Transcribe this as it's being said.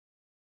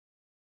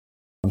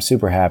I'm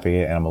super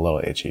happy and I'm a little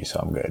itchy, so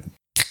I'm good.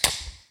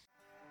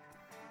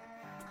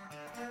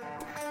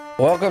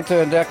 Welcome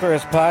to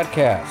Indecorous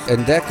Podcast.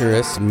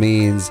 Indecorous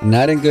means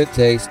not in good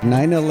taste.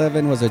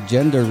 9/11 was a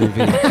gender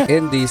reveal.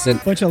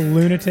 Indecent. Bunch of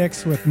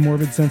lunatics with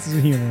morbid senses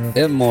of humor.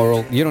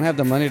 Immoral. You don't have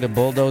the money to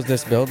bulldoze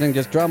this building?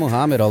 Just draw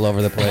Muhammad all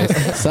over the place.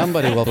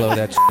 Somebody will blow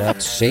that shit up.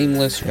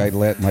 Shameless. I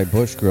let my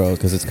bush grow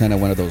because it's kind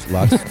of one of those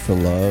locks for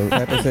love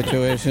type of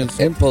situations.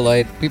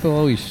 Impolite. People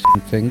always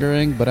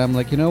fingering, but I'm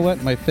like, you know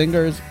what? My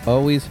finger's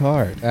always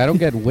hard. I don't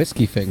get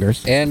whiskey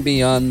fingers. And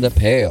beyond the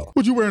pale.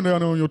 What you wearing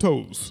down on your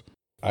toes?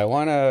 I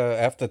want to,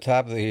 after the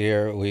top of the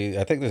year,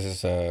 I think this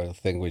is a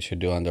thing we should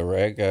do on the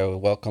reg.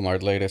 Welcome our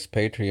latest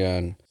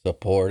Patreon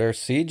supporter,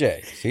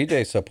 CJ.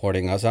 CJ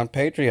supporting us on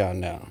Patreon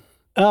now.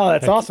 Oh,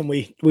 that's awesome.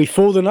 We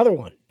fooled another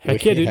one.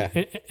 Heck yeah,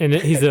 dude. And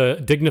he's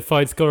a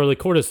dignified scholarly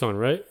courtesan,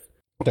 right?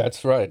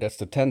 That's right. That's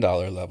the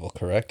 $10 level,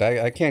 correct?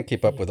 I can't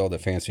keep up with all the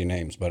fancy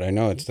names, but I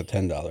know it's the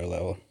 $10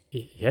 level.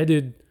 Yeah,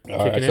 dude.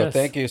 All right, so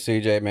thank you,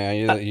 CJ, man.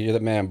 You're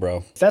the man,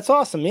 bro. That's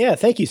awesome. Yeah,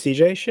 thank you,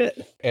 CJ.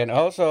 Shit. And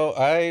also,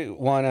 I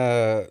want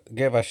to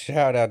give a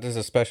shout out. This is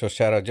a special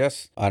shout out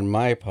just on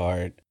my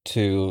part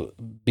to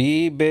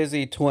Be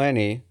Busy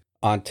 20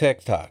 on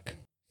TikTok.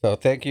 So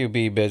thank you,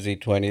 Be Busy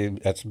 20.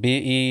 That's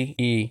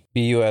BEEBUSY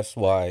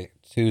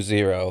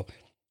 20.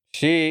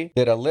 She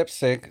did a lip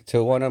sync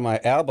to one of my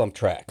album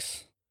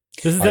tracks.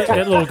 This is that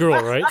little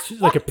girl, right?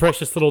 She's like a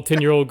precious little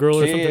 10-year-old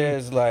girl or something? She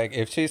is like,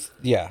 if she's,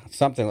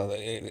 something like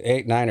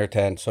 8, 9, or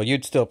 10. So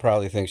you'd still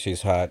probably think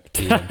she's hot.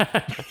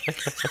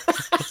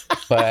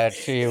 But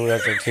she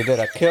did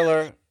a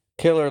killer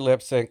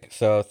lip sync.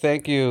 So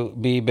thank you,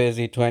 Be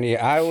Busy 20.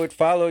 I would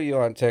follow you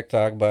on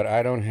TikTok, but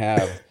I don't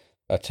have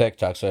a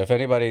TikTok. So if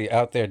anybody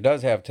out there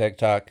does have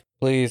TikTok,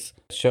 please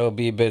show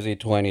Be Busy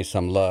 20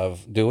 some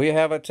love. Do we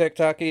have a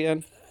TikTok,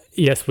 Ian?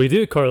 Yes, we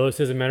do,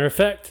 Carlos, as a matter of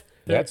fact.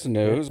 That's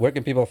news. Where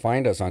can people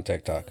find us on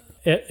TikTok?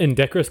 At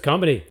Indecorous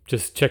Comedy.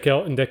 Just check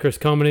out Indecorous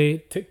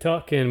Comedy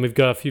TikTok, and we've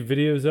got a few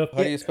videos up.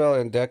 How do you spell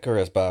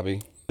Indecorous,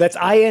 Bobby? That's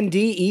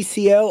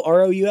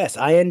INDECOROUS.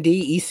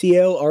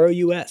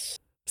 INDECOROUS.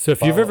 So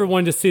if you've ever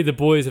wanted to see the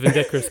boys of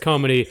Indecorous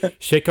Comedy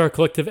shake our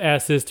collective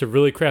asses to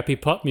really crappy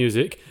pop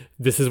music,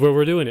 this is where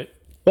we're doing it.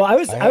 Well, I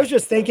was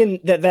just thinking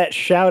that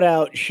shout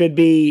out should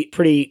be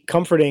pretty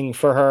comforting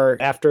for her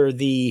after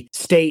the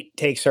state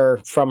takes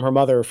her from her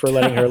mother for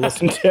letting her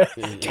listen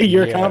to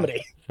your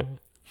comedy.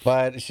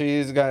 But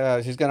she's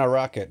gonna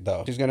rock it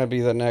though. She's gonna be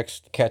the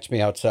next Catch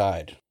Me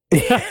Outside. I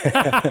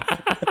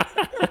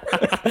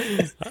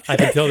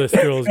can tell this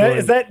girl's going.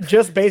 Is that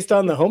just based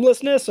on the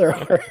homelessness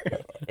or?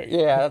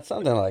 Yeah, it's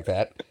something like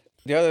that.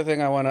 The other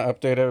thing I want to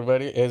update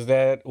everybody is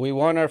that we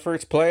won our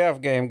first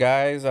playoff game,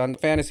 guys, on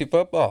fantasy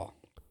football.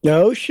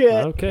 No shit.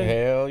 Okay.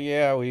 Hell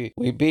yeah. We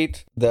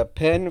beat the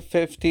Pen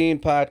 15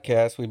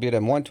 podcast. We beat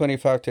them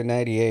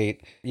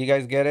 125-98. You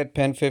guys get it?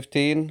 Pen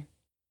 15?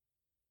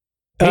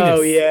 Penis.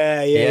 Oh,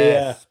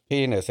 yeah.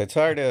 Penis. It's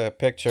hard to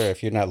picture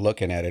if you're not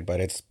looking at it, but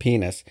it's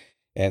penis.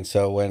 And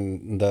so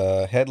when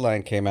the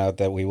headline came out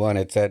that we won,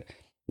 it said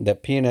the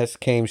penis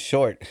came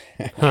short.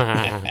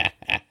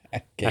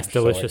 That's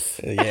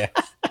delicious. Yeah.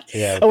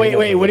 Oh,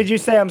 wait. What did you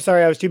say? I'm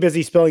sorry. I was too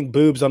busy spelling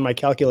boobs on my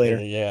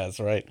calculator. Yeah, that's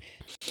right.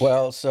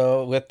 Well,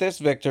 so with this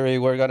victory,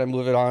 we're going to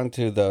move it on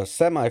to the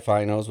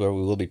semifinals where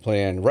we will be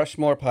playing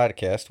Rushmore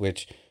Podcast,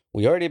 which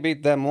we already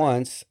beat them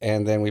once,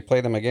 and then we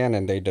played them again,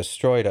 and they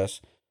destroyed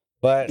us.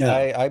 But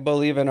yeah. I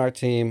believe in our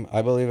team.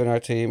 I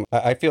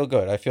feel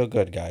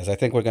good, guys. I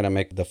think we're going to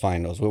make the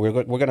finals. We're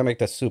going to make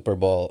the Super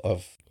Bowl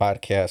of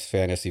Podcast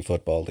Fantasy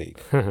Football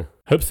League.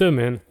 Hope so,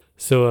 man.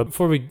 So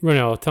before we run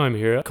out of time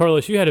here,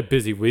 Carlos, you had a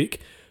busy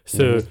week.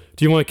 So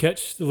do you want to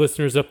catch the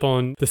listeners up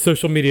on the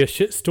social media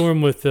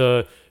shitstorm with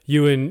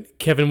you and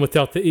Kevin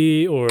without the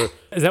E, or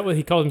is that what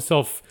he called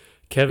himself?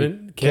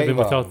 Kevin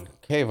without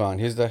Kayvon.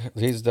 He's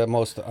the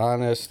most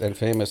honest and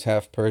famous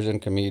half Persian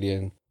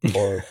comedian,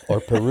 or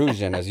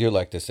Perusian, as you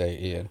like to say,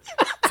 Ian.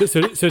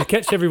 So to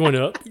catch everyone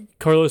up,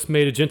 Carlos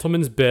made a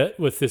gentleman's bet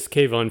with this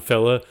Kayvon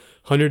fella,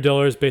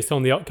 $100 based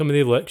on the outcome of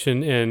the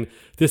election, and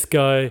this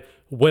guy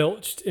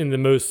welched in the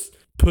most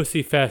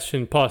pussy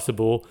fashion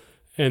possible,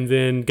 and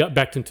then got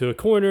backed into a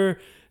corner,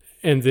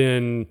 and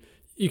then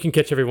you can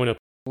catch everyone up.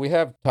 We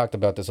have talked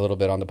about this a little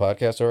bit on the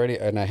podcast already,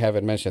 and I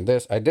haven't mentioned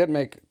this. I did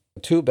make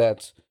 2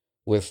 bets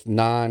with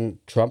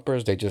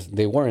non-Trumpers.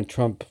 They weren't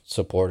Trump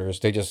supporters.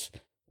 They just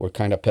were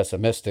kind of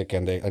pessimistic,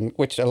 and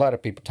which a lot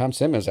of people. Tom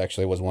Simmons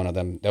actually was one of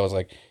them. That was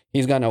like,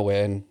 he's gonna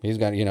win. He's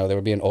gonna, they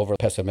were being over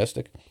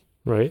pessimistic.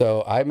 Right.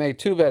 So I made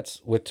 2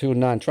 bets with 2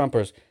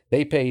 non-Trumpers.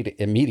 They paid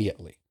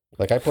immediately.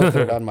 Like I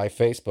posted it on my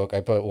Facebook.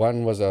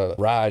 One was a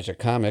Raj, a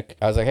comic.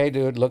 I was like, hey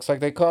dude, looks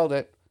like they called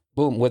it.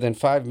 Boom, within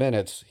 5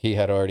 minutes, he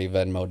had already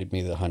Venmo'd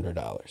me the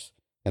 $100.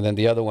 And then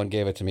the other one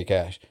gave it to me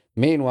cash.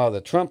 Meanwhile,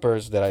 the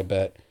Trumpers that I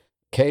bet,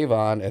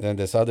 Kayvon, and then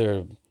this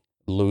other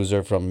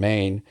loser from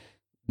Maine,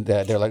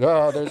 that they're like,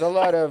 oh, there's a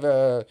lot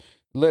of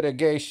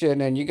litigation,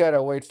 and you got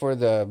to wait for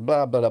the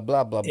blah, blah,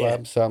 blah, blah, blah.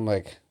 So I'm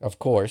like, of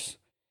course.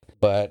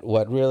 But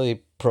what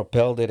really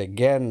propelled it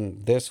again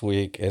this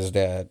week is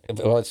that,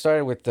 well, it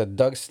started with the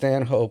Doug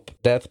Stanhope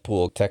death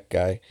pool tech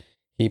guy.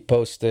 He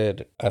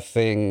posted a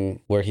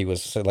thing where he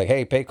was like,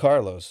 hey, pay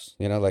Carlos.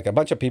 You know, like a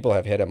bunch of people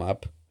have hit him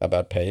up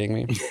about paying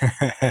me.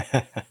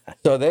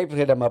 So they've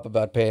hit him up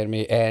about paying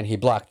me, and he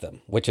blocked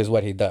them, which is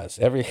what he does.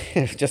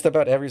 Just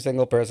about every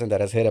single person that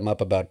has hit him up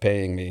about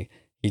paying me,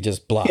 he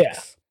just blocks. Yeah.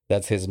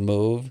 That's his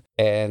move.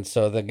 And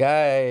so the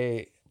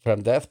guy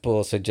from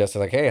Deathpool suggested,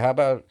 like, hey, how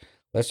about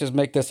let's just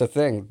make this a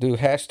thing. Do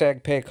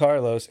hashtag pay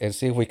Carlos and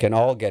see if we can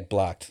all get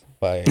blocked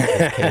by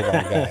this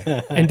Kayvon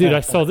guy. And dude, I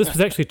saw this was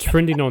actually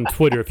trending on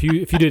Twitter. If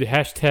you did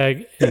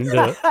hashtag and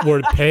the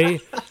word pay,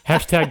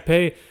 hashtag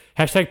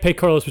pay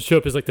Carlos would show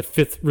up as like the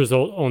 5th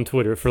result on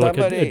Twitter for like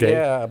a day.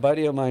 Yeah, a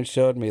buddy of mine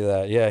showed me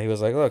that. Yeah, he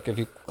was like, look, if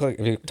you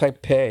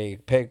type pay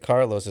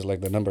Carlos is like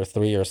the number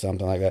 3 or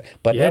something like that.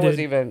 But Yeah,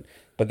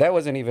 that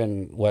wasn't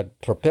even what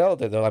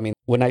propelled it though. I mean,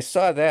 when I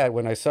saw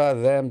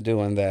them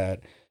doing that,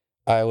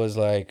 I was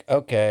like,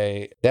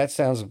 okay, that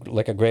sounds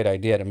like a great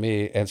idea to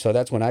me. And so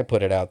that's when I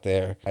put it out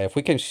there. If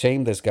we can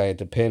shame this guy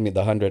into paying me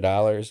the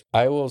 $100,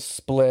 I will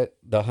split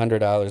the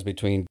 $100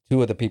 between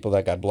 2 of the people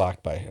that got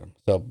blocked by him.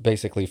 So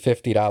basically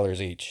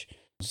 $50 each.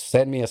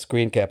 Send me a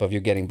screen cap of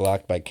you getting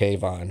blocked by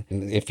Kayvon.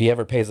 And if he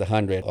ever pays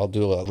 $100, I'll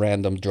do a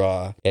random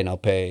draw and I'll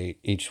pay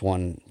each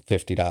one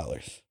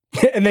 $50.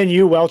 And then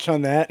you welch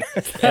on that.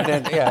 And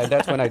then, yeah,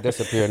 that's when I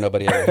disappear and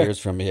nobody ever hears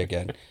from me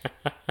again.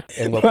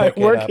 And we'll My pick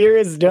it work up. here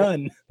is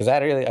done. Because I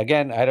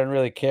don't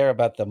really care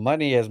about the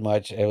money as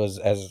much. It was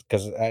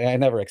because I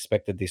never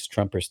expected these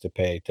Trumpers to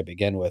pay to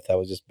begin with. I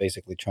was just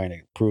basically trying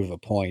to prove a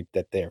point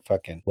that they're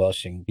fucking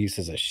welshing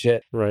pieces of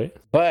shit. Right.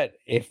 But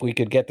if we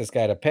could get this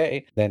guy to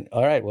pay, then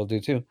all right, we'll do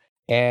too.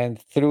 And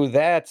through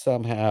that,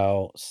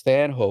 somehow,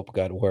 Stanhope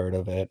got word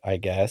of it, I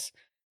guess,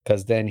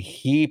 because then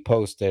he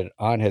posted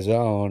on his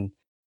own,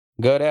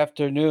 good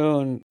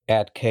afternoon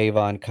at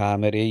Kayvon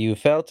Comedy. You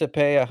failed to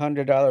pay a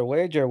 $100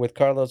 wager with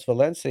Carlos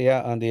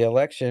Valencia on the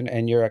election,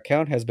 and your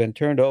account has been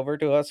turned over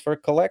to us for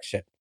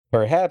collection.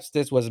 Perhaps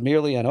this was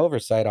merely an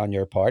oversight on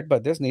your part,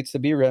 but this needs to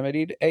be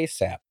remedied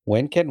ASAP.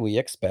 When can we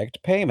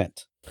expect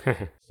payment?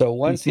 So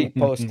once he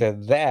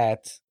posted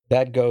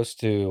that goes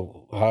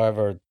to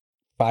however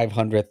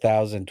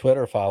 500,000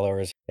 Twitter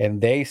followers,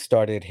 and they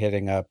started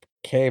hitting up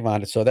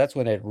Kayvon. So that's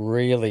when it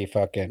really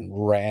fucking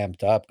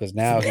ramped up because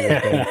now he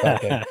was getting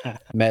fucking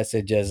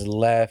messages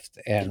left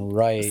and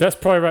right. So that's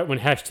probably right when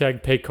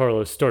hashtag pay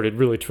Carlos started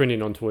really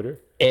trending on Twitter.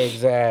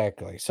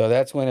 Exactly. So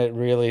that's when it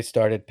really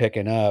started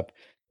picking up.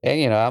 And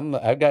you know,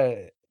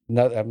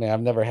 I've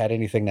never had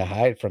anything to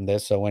hide from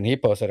this. So when he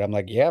posted, I'm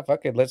like, yeah,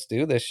 fuck it, let's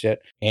do this shit.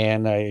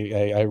 And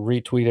I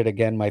retweeted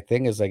again. My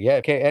thing is like, yeah,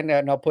 okay,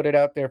 and I'll put it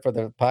out there for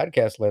the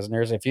podcast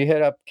listeners. If you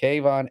hit up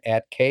Kayvon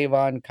at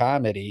Kayvon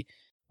Comedy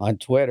on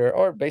Twitter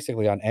or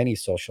basically on any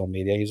social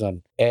media he's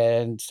on,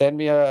 and send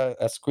me a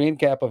screen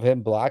cap of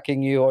him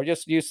blocking you or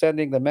just you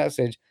sending the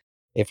message.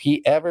 If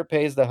he ever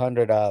pays the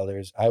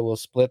 $100, I will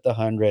split the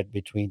 100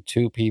 between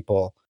 2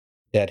 people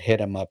that hit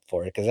him up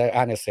for it. Because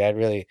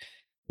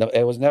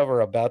it was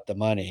never about the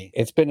money.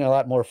 It's been a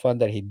lot more fun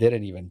that he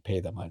didn't even pay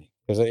the money.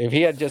 Because if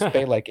he had just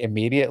paid like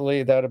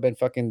immediately, that would have been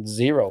fucking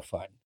zero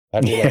fun.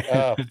 I'd be like,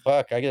 oh,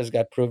 fuck, I just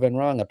got proven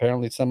wrong.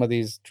 Apparently some of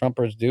these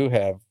Trumpers do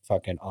have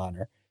fucking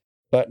honor.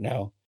 But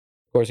no,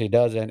 of course he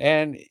doesn't.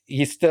 And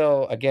he's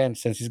still, again,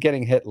 since he's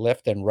getting hit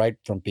left and right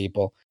from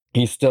people,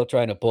 he's still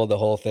trying to pull the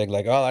whole thing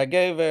like, oh, I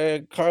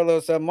gave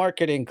Carlos a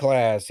marketing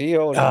class. He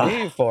owes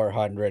me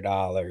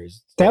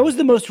 $400. That was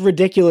the most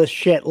ridiculous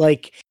shit.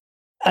 Like,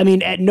 I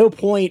mean, at no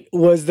point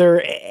was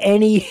there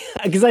any,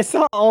 because I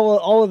saw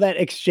all of that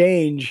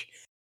exchange,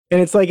 and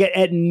it's like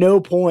at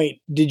no point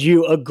did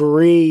you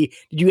agree,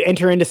 did you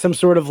enter into some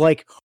sort of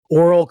like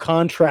oral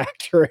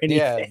contract or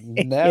anything?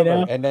 Yeah, never. You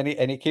know? And then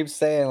he keeps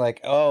saying like,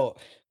 oh,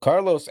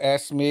 Carlos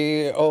asked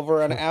me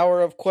over an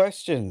hour of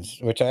questions,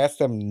 which I asked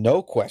him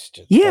no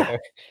questions. Yeah.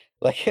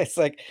 Like it's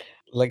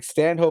like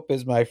Stanhope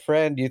is my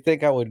friend. Do you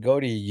think I would go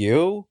to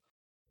you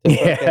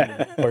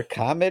for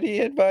comedy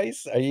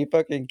advice? Are you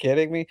fucking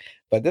kidding me?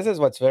 But this is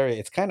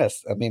it's kind of,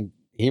 I mean,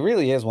 he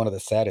really is one of the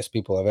saddest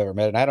people I've ever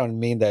met. And I don't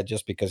mean that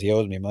just because he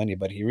owes me money,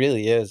 but he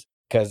really is.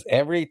 Because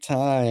every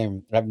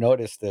time I've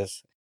noticed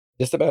this,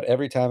 just about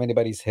every time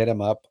anybody's hit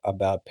him up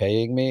about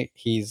paying me,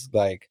 he's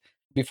like,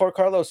 before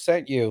Carlos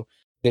sent you,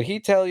 did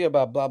he tell you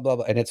about blah, blah,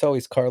 blah? And it's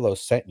always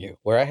Carlos sent you,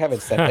 where I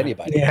haven't sent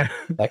anybody. Yeah.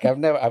 Like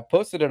I've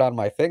posted it on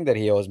my thing that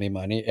he owes me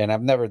money, and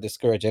I've never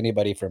discouraged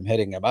anybody from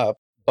hitting him up.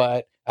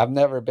 But I've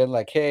never been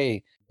like,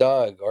 hey,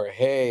 Doug, or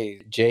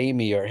hey,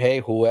 Jamie, or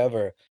hey,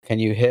 whoever, can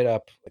you hit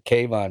up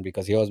Kayvon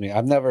because he owes me?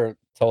 I've never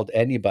told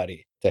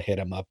anybody to hit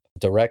him up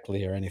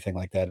directly or anything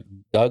like that.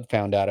 Doug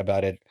found out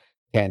about it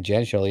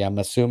tangentially, I'm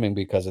assuming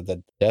because of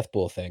the Death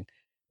Pool thing.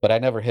 But I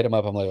never hit him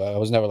up. I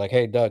was never like,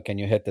 hey, Doug, can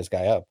you hit this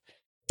guy up?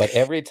 But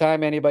every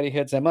time anybody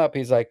hits him up,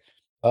 he's like,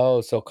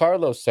 oh, so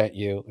Carlos sent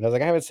you. And I was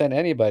like, I haven't sent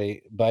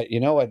anybody. But you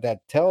know what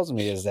that tells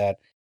me is that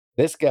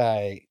this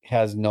guy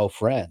has no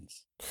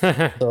friends.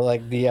 So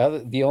like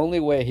the only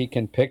way he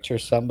can picture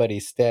somebody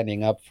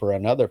standing up for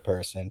another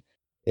person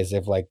is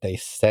if like they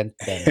sent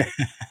them,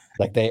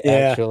 like they Yeah.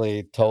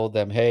 actually told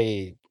them,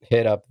 hey,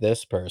 hit up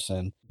this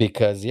person,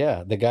 because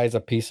yeah, the guy's a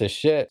piece of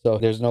shit. So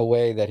there's no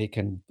way that he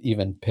can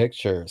even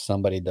picture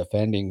somebody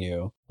defending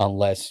you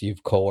unless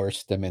you've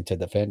coerced them into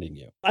defending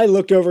you. I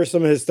looked over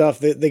some of his stuff.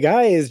 The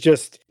guy is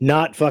just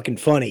not fucking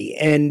funny.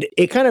 And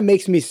it kind of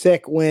makes me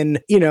sick when,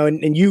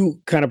 and you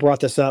kind of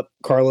brought this up,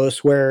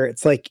 Carlos, where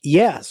it's like,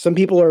 yeah, some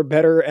people are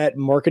better at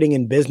marketing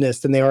and business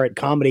than they are at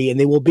comedy, and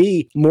they will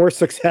be more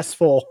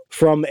successful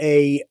from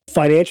a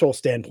financial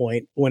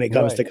standpoint when it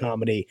comes to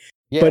comedy.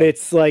 Yeah. But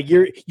it's like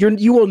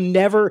you will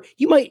never,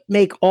 you might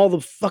make all the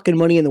fucking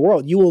money in the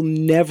world. You will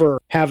never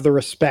have the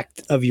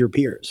respect of your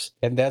peers.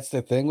 And that's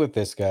the thing with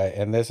this guy.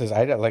 And this is,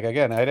 I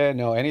didn't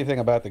know anything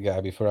about the guy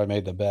before I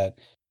made the bet.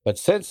 But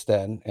since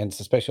then, and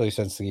especially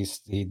since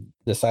he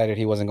decided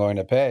he wasn't going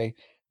to pay,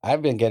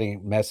 I've been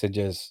getting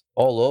messages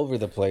all over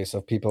the place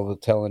of people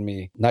telling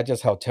me not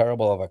just how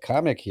terrible of a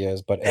comic he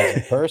is, but as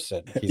a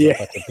person, he's a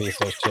fucking piece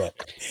of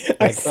shit.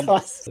 Like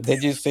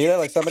did you see that?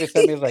 Like somebody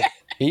sent me, like,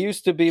 he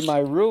used to be my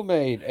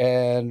roommate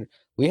and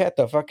we had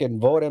to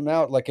fucking vote him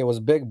out like it was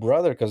Big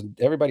Brother because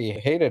everybody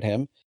hated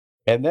him.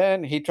 And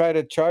then he tried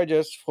to charge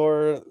us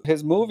for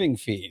his moving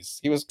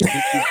fees. He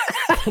threatened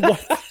to send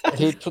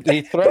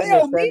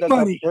us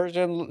a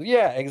Persian.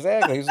 Yeah,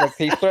 exactly. He's like,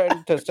 he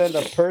threatened to send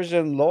a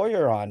Persian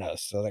lawyer on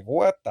us. So like,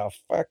 what the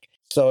fuck?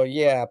 So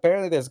yeah,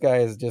 apparently this guy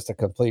is just a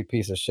complete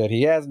piece of shit.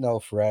 He has no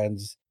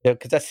friends.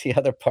 Because that's the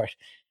other part.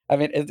 I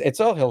mean,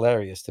 it's all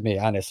hilarious to me,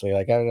 honestly.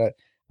 Like,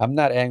 I'm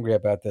not angry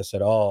about this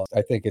at all.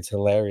 I think it's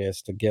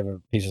hilarious to give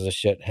pieces of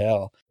shit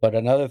hell. But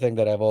another thing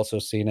that I've also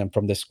seen him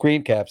from the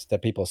screen caps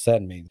that people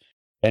send me,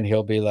 and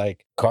he'll be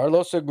like,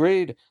 Carlos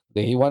agreed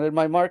that he wanted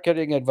my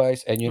marketing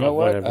advice. And you know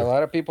what? Whatever. A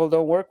lot of people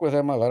don't work with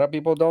him. A lot of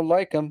people don't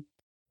like him.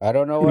 I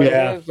don't know what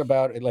it is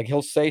about it. Like,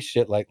 he'll say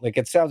shit like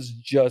it sounds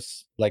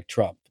just like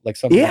Trump. Like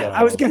something. Yeah,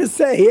 I was going to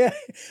say, yeah.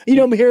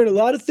 I'm hearing a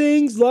lot of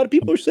things. A lot of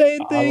people are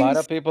saying things. A lot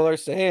of people are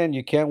saying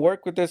you can't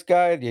work with this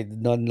guy. A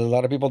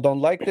lot of people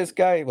don't like this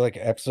guy. Like,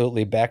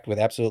 absolutely backed with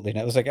absolutely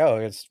no. It was like, oh,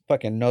 it's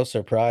fucking no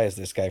surprise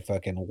this guy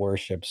fucking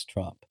worships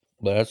Trump.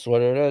 But that's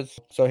what it is.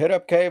 So hit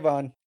up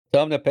Kayvon.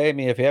 Tell him to pay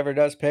me. If he ever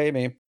does pay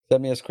me,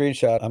 send me a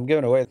screenshot. I'm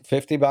giving away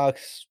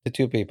 $50 to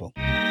 2 people.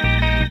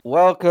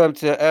 Welcome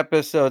to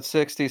episode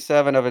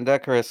 67 of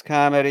Indecorous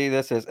Comedy.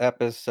 This is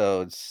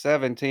episode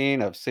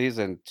 17 of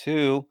season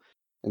 2.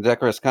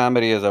 Indecorous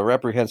Comedy is a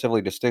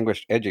reprehensively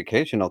distinguished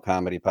educational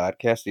comedy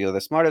podcast, either the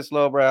smartest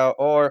lowbrow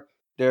or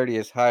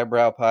dirtiest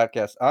highbrow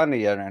podcast on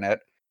the internet.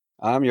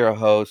 I'm your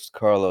host,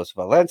 Carlos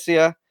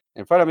Valencia.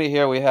 In front of me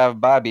here, we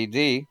have Bobby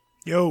D.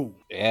 Yo.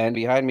 And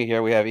behind me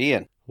here, we have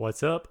Ian.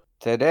 What's up?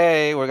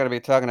 Today, we're going to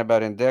be talking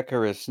about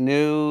Indecorous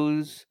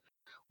News.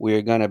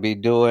 We're going to be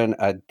doing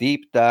a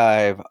deep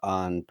dive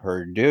on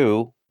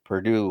Purdue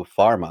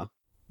Pharma,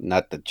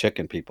 not the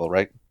chicken people,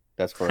 right?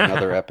 That's for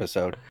another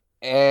episode.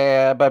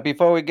 But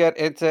before we get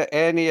into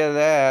any of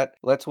that,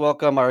 let's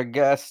welcome our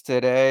guest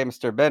today,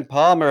 Mr. Ben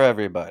Palmer,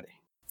 everybody.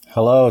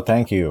 Hello,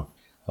 thank you.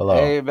 Hello.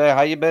 Hey, Ben,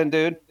 how you been,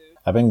 dude?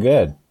 I've been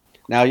good.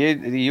 Now,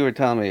 you were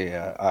telling me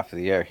off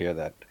the air here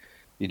that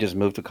you just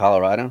moved to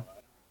Colorado?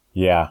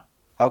 Yeah.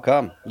 How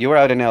come? You were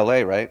out in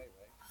L.A., right?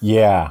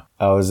 Yeah,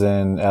 I was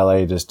in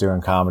LA just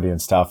doing comedy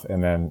and stuff.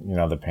 And then,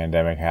 the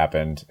pandemic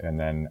happened. And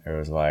then it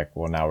was like,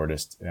 well, now we're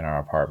just in our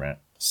apartment.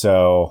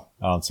 So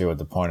I don't see what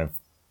the point of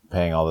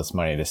paying all this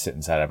money to sit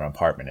inside of an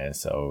apartment is.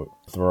 So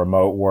the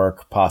remote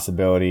work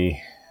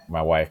possibility,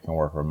 my wife can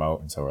work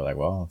remote. And so we're like,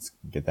 well, let's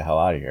get the hell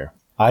out of here.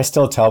 I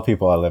still tell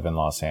people I live in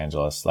Los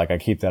Angeles. Like, I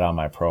keep that on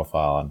my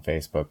profile on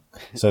Facebook.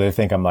 So they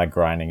think I'm like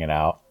grinding it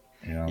out.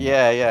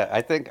 Yeah.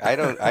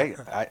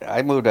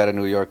 I moved out of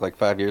New York like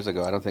 5 years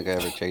ago. I don't think I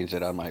ever changed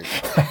it on my.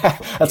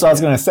 That's what I was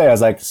going to say. I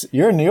was like,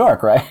 you're in New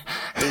York, right?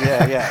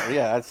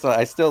 Yeah.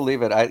 I still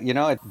leave it.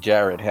 It's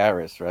Jared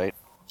Harris, right?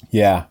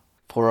 Yeah.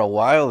 For a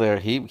while there,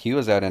 he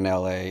was out in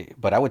L.A.,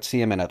 but I would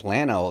see him in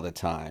Atlanta all the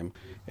time.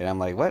 And I'm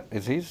like, what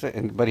is he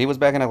saying? But he was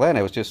back in Atlanta.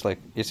 It was just like,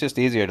 it's just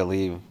easier to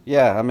leave.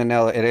 Yeah, I'm in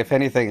LA. And if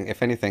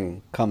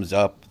anything comes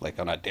up, like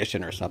an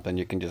audition or something,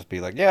 you can just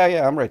be like,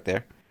 yeah, I'm right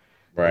there.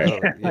 Right.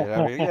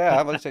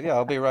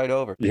 I'll be right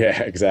over.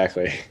 Yeah,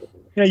 exactly.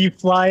 You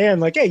fly in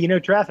like, hey,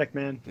 traffic,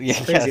 man.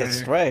 Yeah,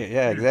 that's right.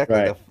 Yeah, exactly.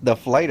 Right. The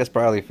flight is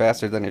probably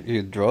faster than if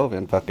you drove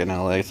in fucking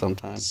LA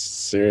sometimes.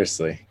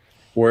 Seriously.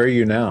 Where are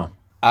you now?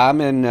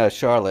 I'm in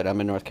Charlotte. I'm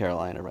in North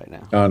Carolina right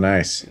now. Oh,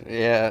 nice.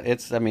 Yeah,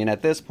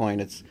 at this point,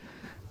 it's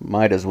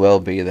might as well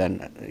be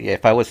then. Yeah,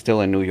 if I was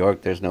still in New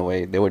York,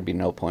 there would be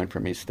no point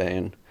for me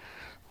staying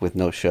with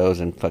no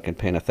shows and fucking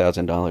paying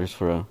 $1,000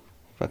 for a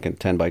fucking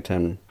 10 by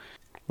 10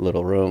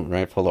 little room,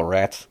 right, full of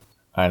rats.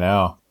 I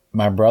know.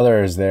 My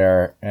brother is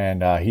there,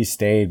 and he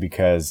stayed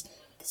because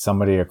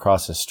somebody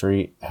across the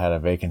street had a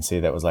vacancy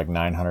that was like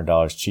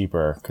 $900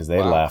 cheaper because they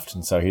left,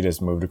 and so he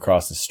just moved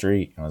across the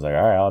street and was like,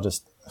 all right, I'll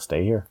just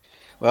stay here.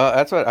 Well,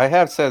 that's what I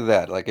have said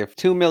that. Like, if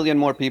 2 million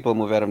more people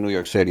move out of New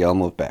York City, I'll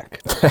move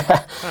back.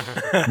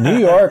 New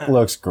York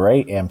looks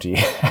great empty.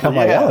 I'm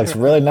like, that looks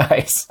really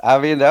nice. I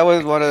mean, that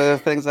was one of the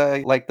things I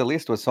liked the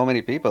least was so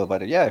many people.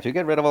 But yeah, if you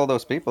get rid of all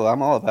those people,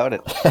 I'm all about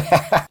it.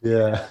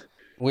 Yeah.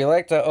 We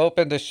like to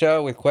open the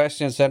show with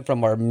questions sent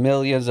from our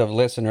millions of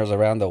listeners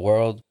around the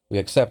world. We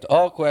accept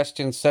all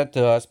questions sent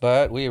to us,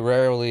 but we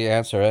rarely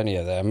answer any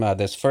of them.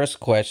 This first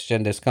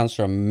question, this comes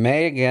from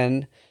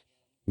Megan.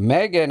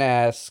 Megan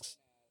asks,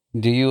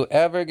 do you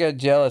ever get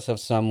jealous of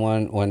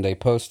someone when they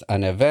post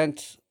an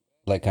event,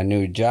 like a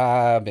new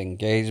job,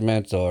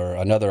 engagement, or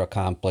another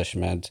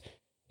accomplishment,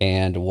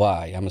 and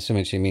why? I'm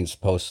assuming she means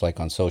posts like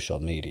on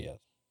social media.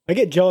 I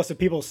get jealous of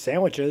people's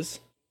sandwiches.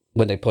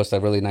 When they post a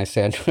really nice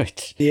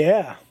sandwich.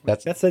 Yeah,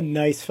 That's a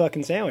nice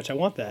fucking sandwich. I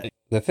want that.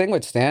 the thing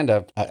with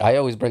stand-up. I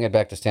always bring it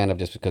back to stand-up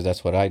just because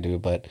that's what I do,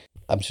 but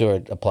I'm sure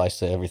it applies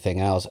to everything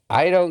else.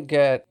 I don't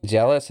get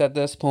jealous at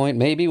this point.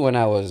 Maybe when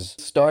I was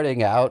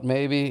starting out,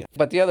 maybe.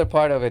 But the other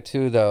part of it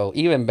too, though,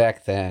 even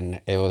back then,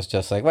 it was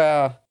just like,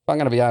 well, if I'm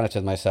going to be honest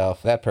with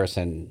myself, that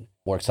person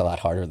works a lot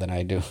harder than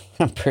I do.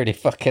 I'm pretty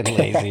fucking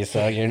lazy,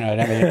 so you know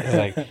what I mean? It's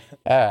like,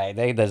 all right,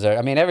 they deserve.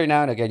 I mean, every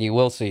now and again, you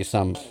will see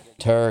some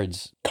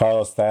turds.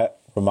 Carlos, that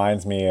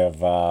reminds me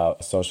of a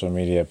social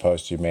media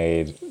post you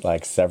made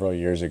like several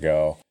years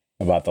ago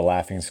about the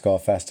Laughing Skull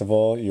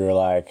Festival. You were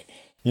like,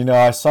 you know,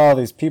 I saw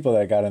these people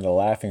that got into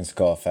Laughing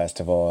Skull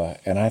Festival,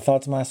 and I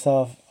thought to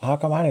myself, how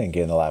come I didn't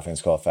get in the Laughing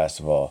Skull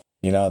Festival?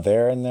 You know,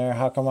 they're in there,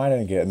 how come I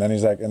didn't get? And then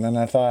he's like, and then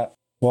I thought,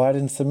 well, I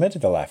didn't submit to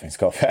the Laughing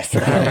Skull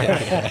Festival.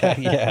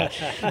 Yeah,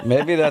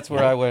 maybe that's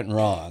where I went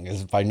wrong,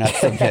 is by not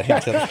submitting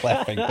to the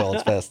Laughing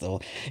Skulls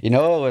Festival. You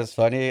know what was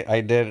funny?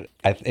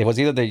 It was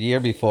either the year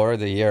before or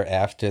the year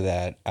after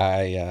that.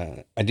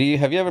 Have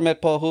you ever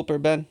met Paul Hooper,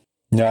 Ben?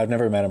 No, I've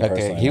never met him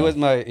personally. He no.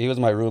 was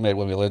my roommate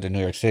when we lived in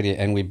New York City,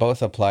 and we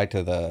both applied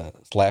to the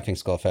Laughing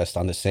Skull Fest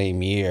on the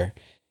same year.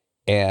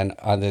 And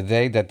on the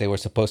day that they were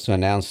supposed to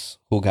announce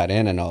who got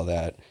in and all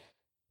that,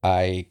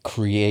 I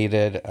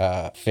created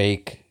a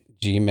fake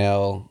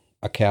Gmail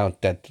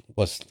account that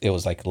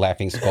was like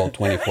Laughing Skull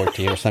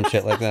 2014 or some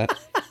shit like that.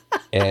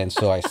 And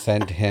so I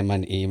sent him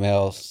an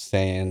email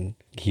saying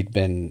he'd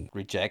been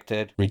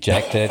rejected,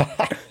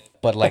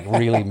 but like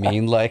really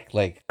mean, like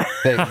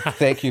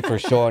thank you for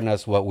showing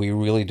us what we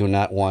really do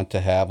not want to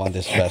have on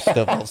this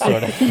festival,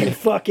 sort of. You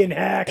fucking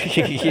hack.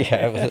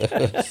 Yeah,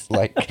 it was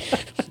like,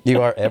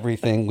 you are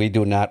everything we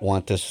do not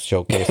want to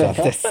showcase on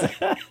this.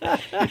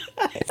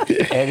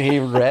 And he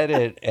read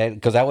it, and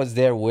because I was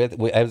there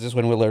I was just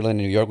when we were in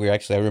New York.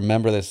 I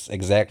remember this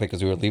exactly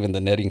because we were leaving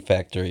the knitting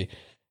factory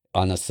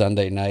on a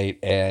Sunday night,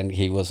 and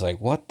he was like,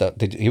 "What the?"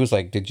 He was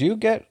like, "Did you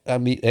get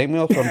an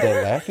email from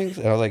the Laughing?"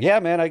 And I was like, "Yeah,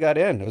 man, I got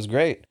in. It was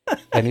great."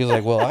 And he was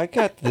like, "Well, I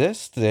got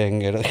this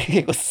thing." And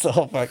he was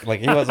so fucking like,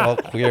 he was all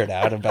weirded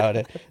out about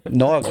it.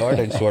 Noah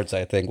Garden Shorts,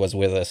 I think, was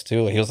with us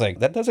too. He was like,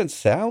 "That doesn't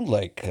sound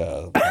like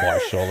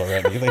Marshall or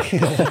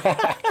anything."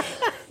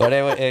 But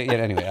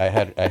anyway,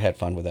 I had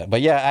fun with that.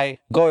 But yeah,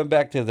 going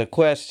back to the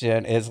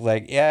question is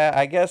like, yeah,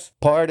 I guess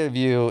part of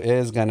you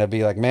is gonna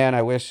be like, man,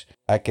 I wish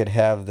I could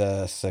have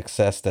the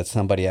success that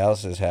somebody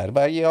else has had.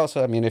 But you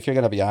also, I mean, if you're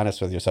gonna be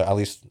honest with yourself, at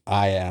least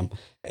I am.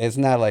 It's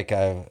not like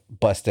I've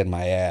busted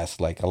my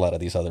ass like a lot of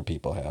these other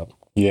people have.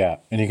 Yeah,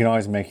 and you can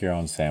always make your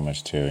own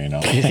sandwich too, you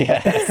know.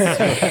 Yeah,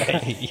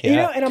 right. Yeah. You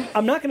know, and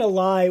I'm not gonna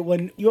lie,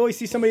 when you always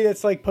see somebody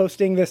that's like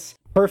posting this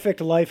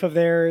perfect life of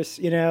theirs,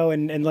 you know,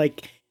 and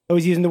like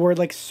always using the word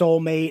like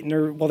soulmate, and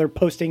they're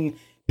posting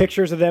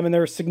pictures of them and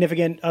their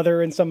significant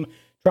other in some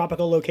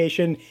tropical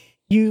location,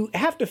 you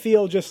have to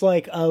feel just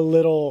like a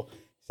little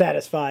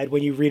satisfied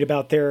when you read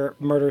about their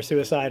murder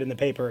suicide in the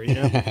paper, you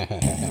know.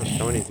 That's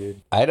funny,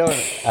 dude.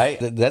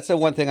 That's the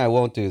one thing I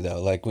won't do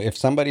though. Like if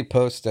somebody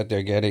posts that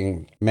they're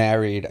getting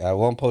married, I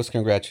won't post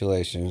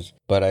congratulations,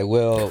 but I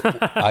will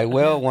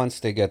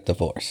once they get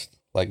divorced.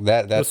 Like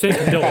that. That's Well,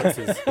 same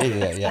condolences.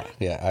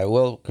 Yeah. I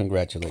will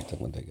congratulate them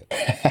when they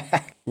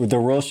get. The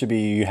rule should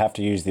be you have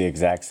to use the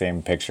exact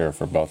same picture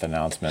for both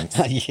announcements.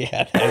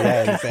 yeah,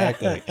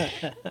 exactly.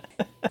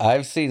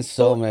 I've seen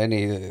so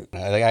many.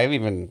 Like I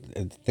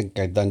even think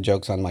I've done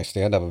jokes on my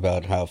stand-up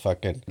about how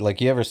fucking, like,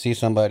 you ever see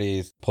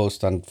somebody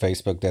post on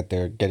Facebook that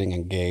they're getting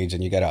engaged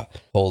and you gotta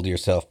hold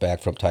yourself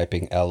back from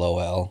typing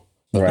LOL.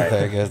 Right.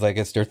 It's like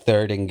it's their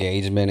third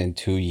engagement in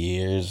 2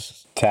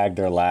 years. Tag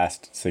their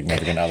last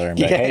significant other and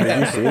be like, hey, did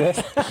you see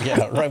this?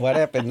 Yeah, right. What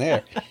happened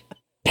there?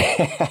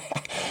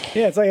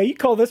 Yeah, it's like, you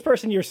called this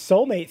person your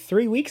soulmate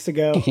 3 weeks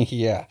ago.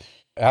 Yeah.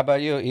 How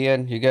about you,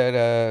 Ian? You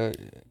get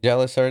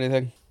jealous or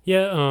anything?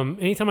 Yeah,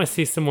 anytime I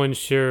see someone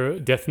share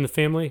death in the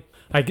family,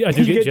 I do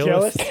get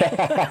jealous.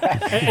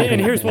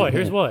 and here's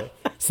why.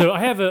 So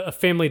I have a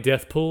family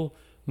death pool.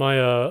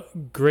 My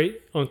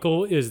great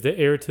uncle is the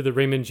heir to the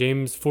Raymond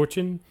James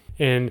fortune,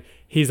 and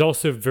he's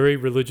also very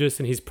religious,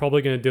 and he's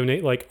probably going to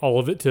donate like all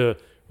of it to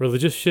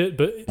religious shit.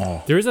 But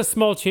there is a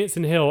small chance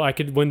in hell I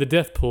could win the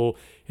death pool.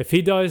 If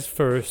he dies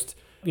first,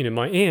 you know,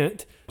 my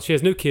aunt, she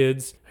has no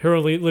kids. Her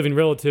only living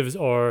relatives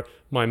are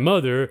my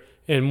mother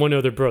and one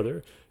other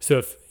brother. So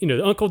if, you know,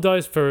 the uncle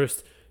dies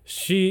first,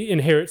 she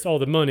inherits all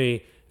the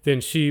money, then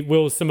she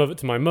wills some of it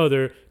to my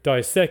mother,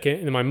 dies second,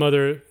 and then my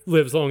mother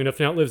lives long enough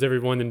and outlives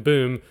everyone, then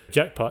boom,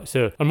 jackpot.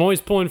 So I'm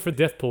always pulling for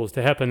death pools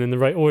to happen in the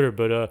right order,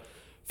 but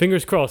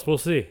fingers crossed, we'll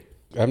see.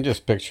 I'm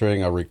just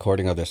picturing a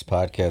recording of this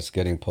podcast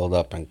getting pulled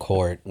up in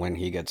court when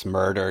he gets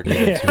murdered. He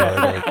gets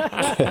murdered.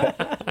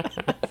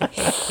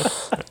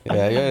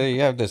 Yeah, you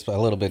have this a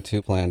little bit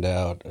too planned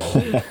out.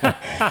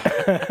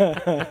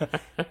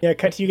 Yeah,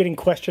 cut to you getting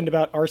questioned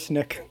about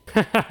arsenic.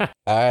 All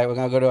right, we're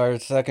going to go to our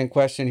second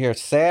question here.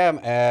 Sam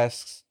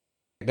asks,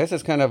 this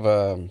is kind of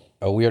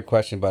a weird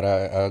question, but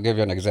I'll give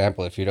you an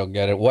example if you don't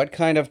get it. What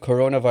kind of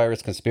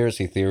coronavirus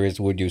conspiracy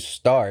theories would you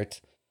start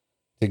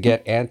to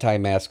get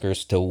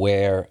anti-maskers to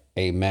wear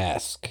a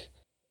mask?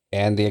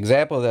 And the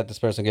example that this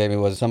person gave me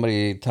was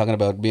somebody talking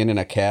about being in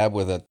a cab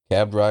with a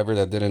cab driver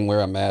that didn't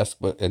wear a mask,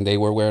 and they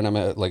were wearing a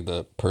mask, like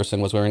the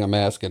person was wearing a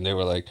mask, and they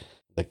were like,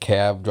 the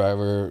cab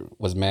driver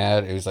was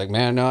mad. He was like,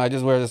 man, no, I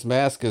just wear this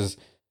mask because,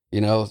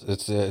 you know,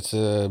 it's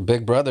a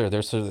big brother.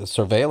 There's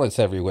surveillance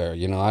everywhere.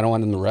 You know, I don't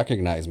want them to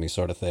recognize me,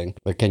 sort of thing.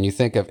 But can you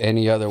think of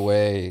any other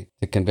way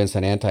to convince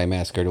an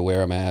anti-masker to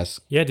wear a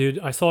mask? Yeah, dude,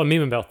 I saw a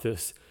meme about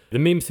this. The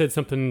meme said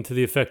something to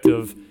the effect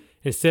of,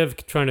 instead of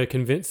trying to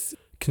convince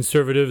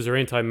conservatives or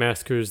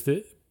anti-maskers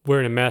that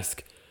wearing a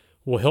mask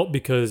will help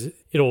because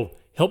it'll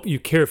help you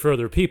care for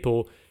other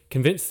people,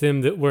 convince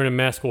them that wearing a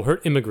mask will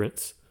hurt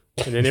immigrants,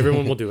 and then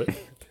everyone will do it.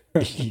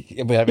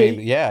 But I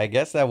mean, yeah, I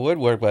guess that would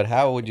work, but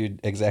how would you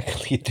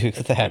exactly do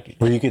that?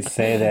 Well, you could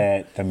say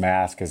that the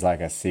mask is like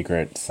a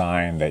secret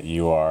sign that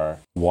you are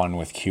one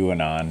with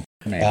QAnon.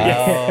 Maybe.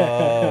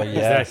 Oh,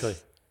 yes. Exactly.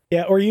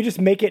 Yeah, or you just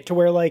make it to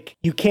where, like,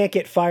 you can't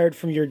get fired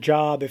from your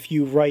job if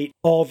you write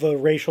all the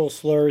racial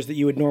slurs that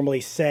you would normally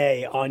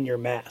say on your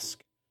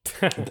mask.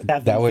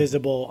 Have them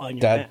visible on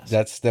your mask.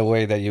 That's the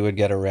way that you would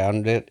get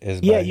around it.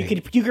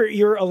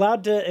 You're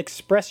allowed to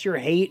express your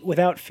hate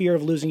without fear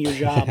of losing your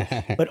job,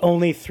 but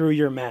only through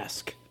your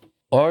mask.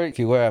 Or if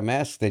you wear a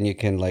mask, then you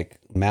can, like,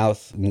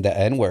 mouth the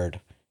N-word,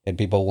 and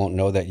people won't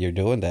know that you're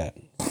doing that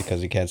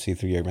because you can't see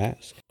through your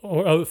mask.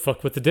 Or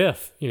fuck with the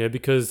deaf, you know,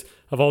 because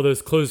of all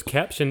those closed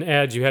caption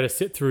ads you had to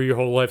sit through your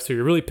whole life, so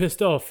you're really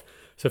pissed off.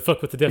 So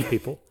fuck with the deaf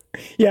people.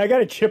 Yeah, I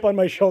got a chip on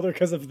my shoulder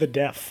because of the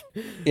deaf.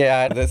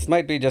 Yeah, this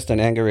might be just an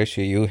anger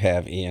issue you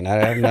have, Ian.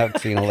 I have not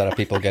seen a lot of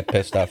people get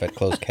pissed off at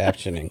closed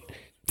captioning.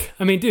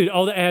 I mean, dude,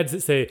 all the ads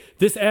that say,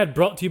 this ad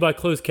brought to you by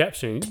closed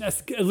captioning,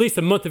 that's at least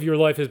a month of your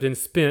life has been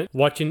spent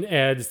watching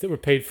ads that were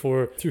paid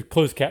for through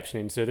closed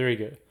captioning. So there you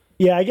go.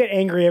 Yeah, I get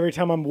angry every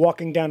time I'm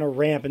walking down a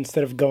ramp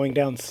instead of going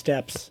down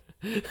steps.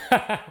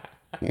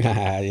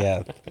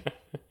 Yeah.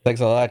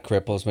 Thanks a lot,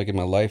 cripples, making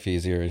my life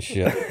easier and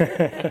shit.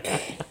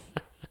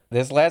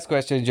 This last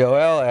question,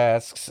 Joel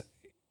asks,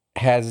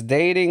 has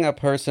dating a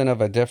person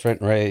of a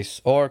different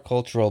race or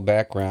cultural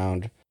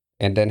background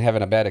and then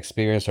having a bad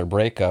experience or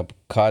breakup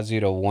caused you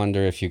to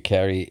wonder if you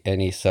carry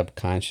any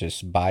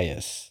subconscious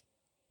bias?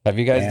 Have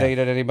you guys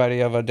dated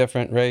anybody of a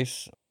different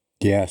race?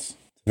 Yes.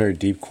 It's a very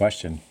deep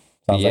question.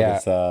 Sounds like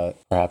it's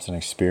perhaps an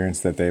experience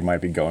that they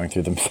might be going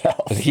through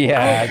themselves.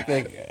 Yeah, I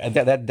think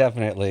that's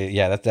definitely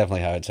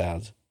how it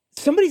sounds.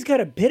 Somebody's got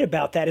a bit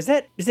about that. Is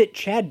it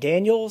Chad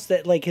Daniels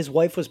that, like, his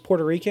wife was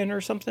Puerto Rican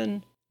or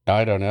something?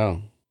 I don't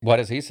know. What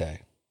does he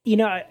say? You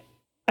know,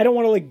 I don't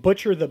want to, like,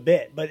 butcher the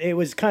bit, but it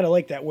was kind of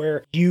like that,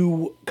 where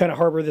you kind of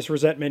harbor this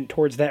resentment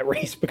towards that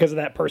race because of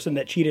that person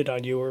that cheated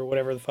on you or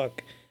whatever the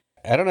fuck.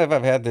 I don't know if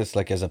I've had this,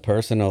 like, as a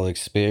personal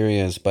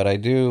experience, but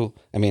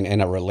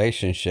in a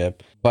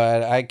relationship,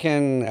 but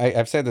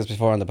I've said this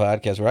before on the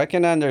podcast, where I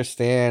can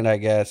understand, I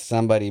guess,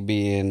 somebody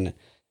being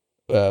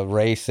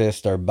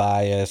racist or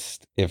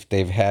biased if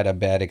they've had a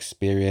bad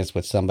experience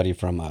with somebody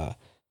from a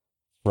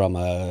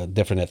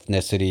different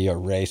ethnicity or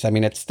race. I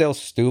mean, it's still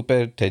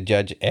stupid to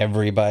judge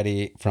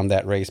everybody from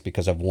that race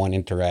because of one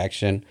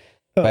interaction,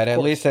 but at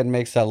least it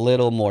makes a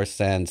little more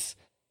sense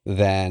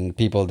than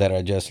people that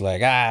are just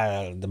like,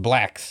 the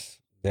blacks,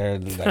 they're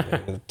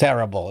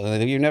terrible.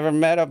 You never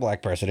met a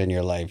black person in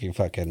your life, you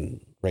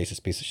fucking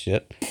racist piece of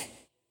shit.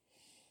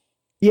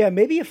 Yeah,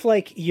 maybe if,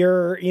 like, you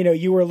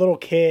were a little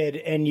kid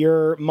and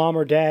your mom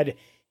or dad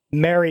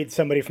married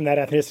somebody from that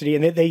ethnicity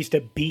and they used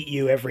to beat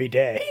you every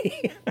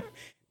day,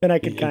 then I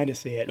could kind of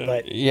see it.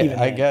 But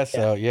yeah, I guess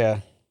so.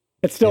 Yeah,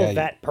 it's still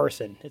that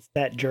person. It's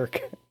that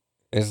jerk.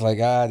 It's like,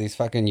 these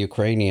fucking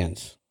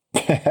Ukrainians.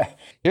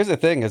 Here's the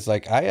thing: it's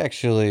like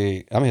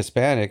I'm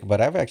Hispanic,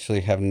 but I've actually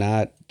have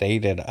not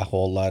dated a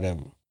whole lot of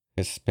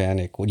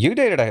Hispanic. Well, you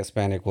dated a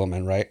Hispanic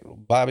woman, right,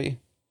 Bobby?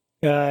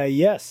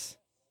 Yes.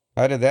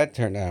 How did that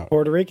turn out?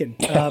 Puerto Rican.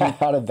 How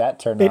did that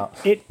turn out?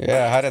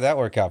 How did that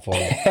work out for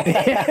you?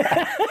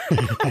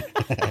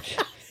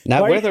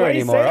 Not with her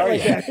anymore, are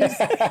you?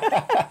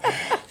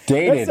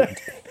 Dated.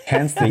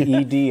 Hence the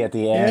ED at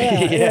the end.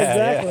 Yeah,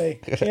 exactly.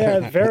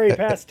 Yeah, very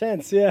past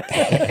tense. Yeah.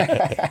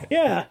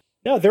 Yeah.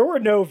 No, there were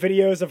no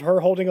videos of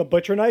her holding a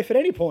butcher knife at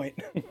any point.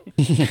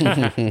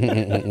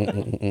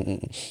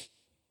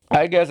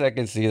 I guess I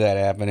can see that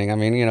happening. I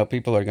mean, you know,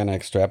 people are gonna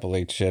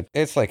extrapolate shit.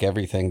 It's like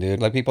everything, dude.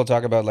 Like people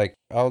talk about, like,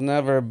 I'll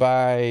never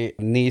buy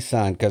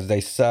Nissan because they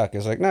suck.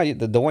 It's like, no,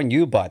 the one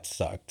you bought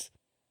sucked.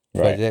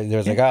 But Right.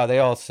 there's like, oh, they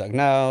all suck.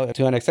 No,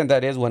 to an extent,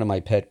 that is one of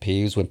my pet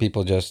peeves when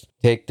people just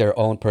take their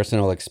own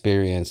personal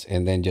experience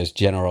and then just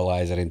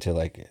generalize it into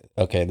like,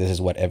 okay, this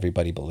is what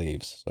everybody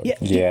believes. So, Yeah.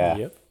 Yeah.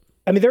 Yep.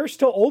 I mean, there are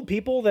still old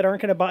people that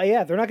aren't going to buy.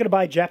 Yeah, they're not going to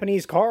buy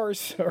Japanese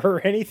cars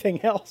or anything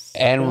else.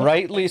 And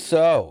rightly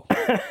so.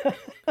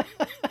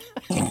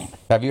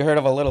 Have you heard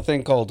of a little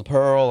thing called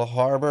Pearl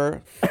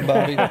Harbor,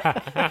 Bobby?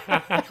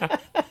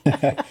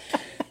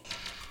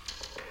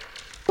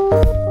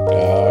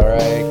 All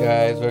right,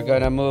 guys, we're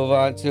going to move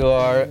on to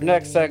our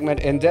next segment,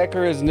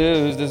 Indecorous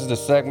News. This is the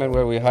segment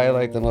where we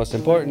highlight the most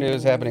important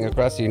news happening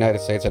across the United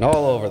States and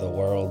all over the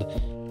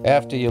world.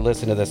 After you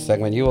listen to this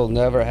segment, you will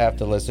never have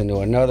to listen to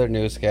another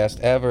newscast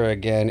ever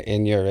again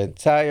in your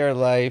entire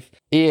life.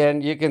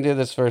 Ian, you can do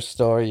this first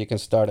story. You can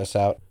start us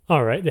out.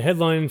 All right. The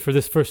headline for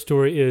this first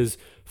story is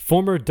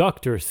Former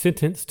Doctor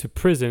Sentenced to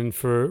Prison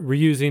for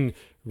Reusing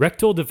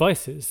Rectal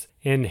Devices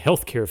and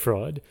Healthcare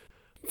Fraud.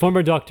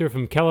 Former doctor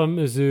from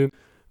Kalamazoo,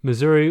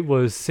 Missouri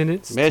was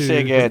sentenced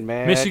Michigan, to...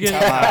 man. Michigan.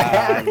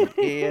 Come on,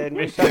 Ian.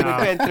 We've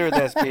been through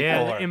this before.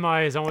 Yeah, the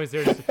MI is always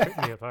there to trip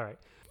me up. All right.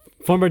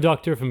 Former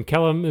doctor from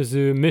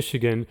Kalamazoo,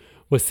 Michigan,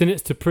 was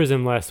sentenced to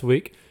prison last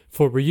week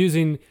for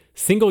reusing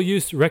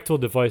single-use rectal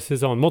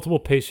devices on multiple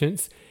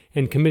patients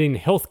and committing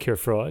healthcare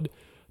fraud.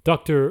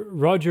 Dr.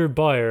 Roger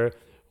Byer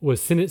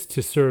was sentenced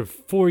to serve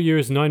 4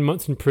 years, 9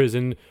 months in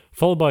prison,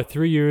 followed by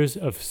 3 years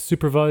of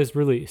supervised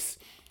release.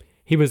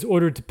 He was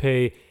ordered to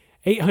pay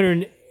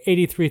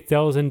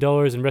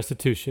 $883,000 in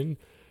restitution.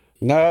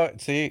 No,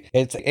 see,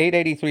 it's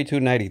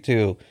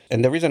 883,292.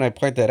 And the reason I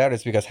point that out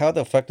is because how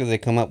the fuck do they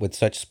come up with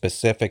such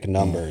specific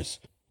numbers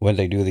when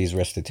they do these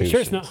restitutions? Sure,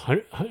 it's not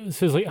it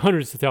says like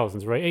hundreds of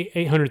thousands, right?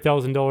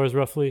 $800,000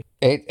 roughly.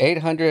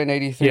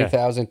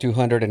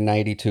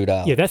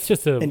 $883,292. Yeah, that's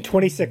just a And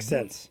 26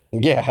 cents.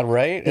 Yeah,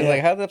 right? And Yeah.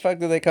 like, how the fuck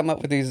do they come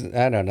up with these?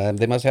 I don't know.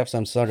 They must have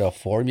some sort of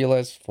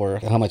formulas for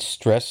how much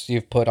stress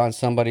you've put on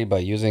somebody by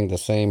using the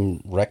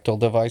same rectal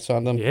device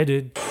on them. yeah,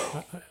 dude.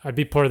 I'd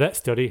be part of that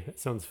study. That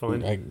sounds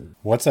fun. Like,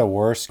 What's a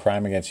worse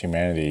crime against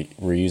humanity,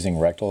 reusing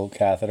rectal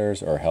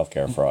catheters or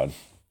healthcare fraud?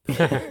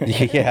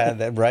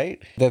 yeah,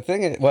 right? The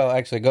thing is, well,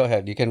 actually, go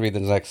ahead. You can read the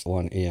next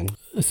one, Ian.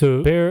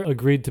 So Bear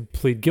agreed to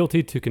plead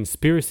guilty to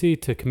conspiracy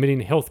to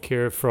committing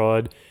healthcare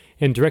fraud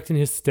and directing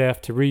his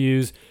staff to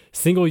reuse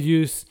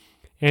single-use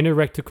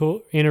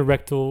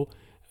anorectal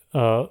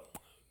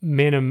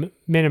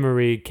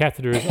mammary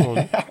catheters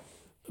on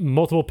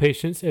multiple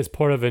patients as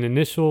part of an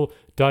initial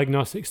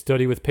diagnostic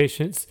study with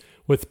patients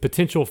with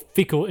potential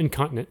fecal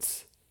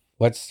incontinence.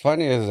 What's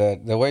funny is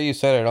that the way you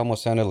said it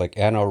almost sounded like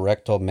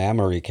anorectal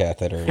mammary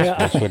catheters,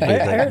 Yeah. which would be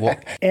I heard the,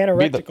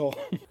 anorectical.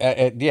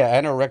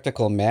 yeah,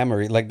 anorectical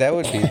mammary. Like that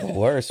would be the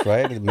worst,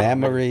 right?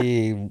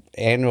 Mammary,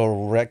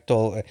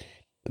 anorectal.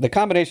 The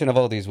combination of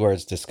all these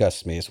words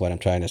disgusts me, is what I'm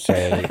trying to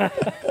say.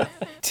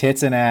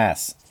 Tits and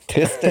ass.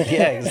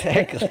 Yeah,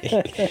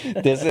 exactly.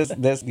 This is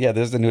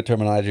the new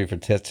terminology for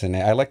tits, and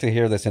I like to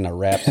hear this in a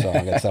rap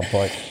song at some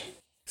point.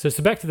 So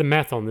back to the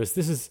math on this.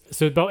 This is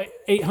about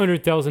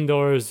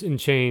 $800,000 in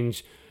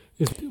change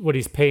is what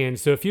he's paying.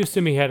 So if you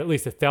assume he had at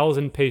least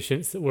 1,000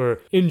 patients that were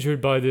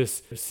injured by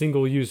this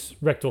single-use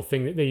rectal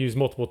thing that they use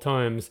multiple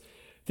times,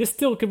 this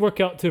still could work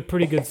out to a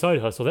pretty good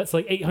side hustle. That's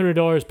like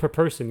 $800 per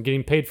person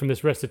getting paid from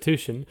this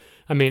restitution.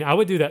 I mean, I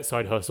would do that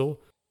side hustle.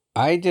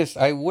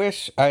 I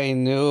wish I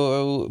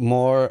knew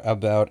more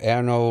about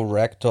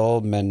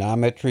anorectal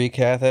manometry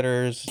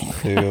catheters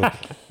to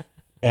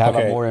have a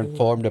Okay. more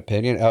informed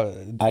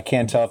opinion. I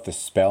can't tell if the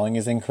spelling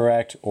is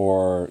incorrect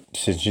or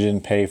since you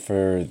didn't pay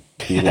for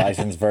the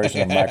licensed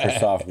version of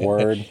Microsoft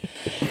Word,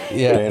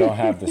 Yeah. they don't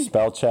have the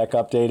spell check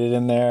updated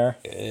in there.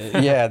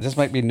 Yeah, this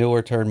might be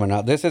newer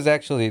terminology. This is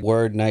actually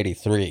Word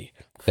 93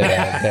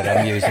 that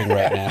I'm using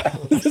right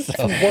now.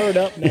 So, Word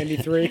up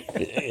 93.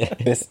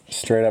 This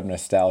straight up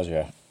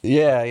nostalgia.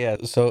 yeah.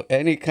 So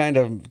any kind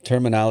of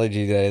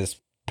terminology that is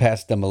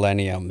past the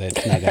millennium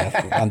that's not going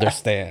to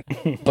understand.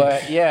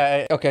 But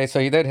yeah, okay, so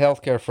you did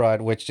healthcare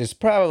fraud, which is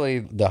probably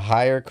the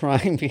higher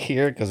crime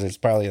here because it's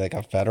probably like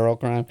a federal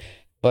crime.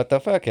 But the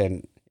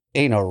fucking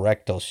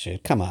anorectal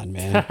shit, come on,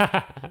 man.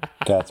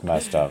 That's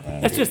messed up,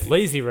 man. That's just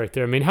lazy right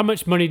there. I mean, how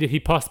much money did he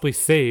possibly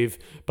save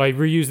by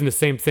reusing the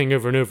same thing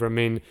over and over? I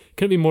mean,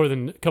 couldn't be more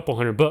than a couple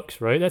 $100,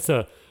 right? That's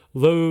a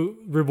low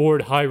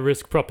reward, high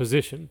risk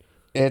proposition.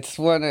 It's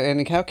one,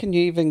 and how can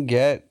you even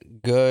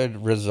get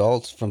good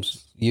results from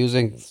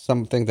using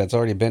something that's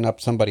already been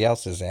up somebody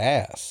else's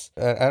ass?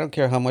 I don't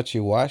care how much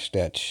you wash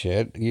that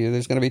shit.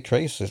 There's going to be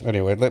traces.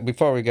 Anyway,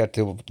 before we get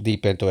too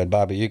deep into it,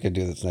 Bobby, you could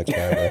do this next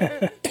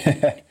paragraph.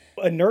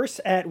 A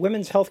nurse at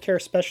Women's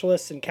Healthcare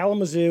Specialists in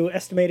Kalamazoo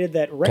estimated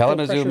that rectal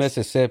Kalamazoo, pressure...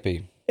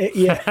 Mississippi.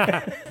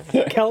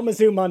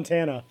 Kalamazoo,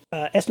 Montana.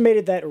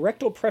 Estimated that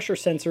rectal pressure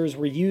sensors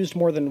were used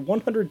more than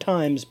 100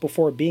 times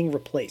before being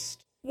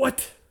replaced.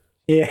 What?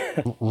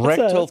 Yeah.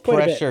 Rectal that's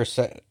quite a bit.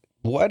 pressure.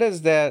 What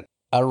is that?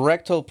 a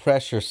rectal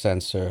pressure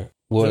sensor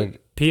would.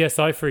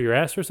 PSI for your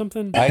ass or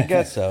something? I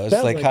guess so. It's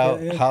Sounds like like how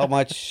it, yeah. how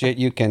much shit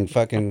you can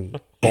fucking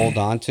hold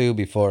on to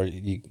before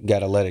you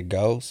gotta let it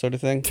go, sort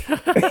of thing.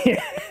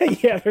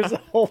 Yeah, there's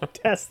a whole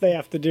test they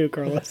have to do,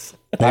 Carlos.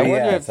 I Yeah,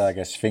 wonder it's if like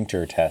a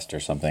sphincter test or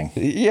something.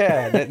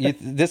 yeah,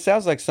 this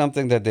sounds like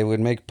something that they would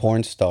make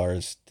porn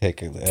stars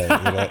take.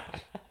 It's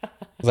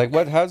like,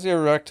 what? How's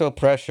your rectal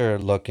pressure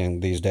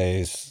looking these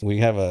days? We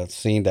have a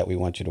scene that we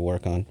want you to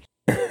work on.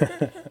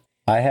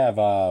 I have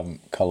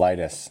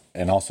colitis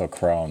and also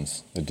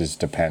Crohn's. It just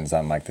depends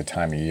on like the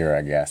time of year,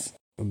 I guess.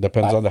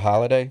 Depends on the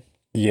holiday.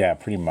 Yeah,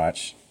 pretty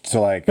much.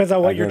 So like Depends on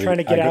I what go you're trying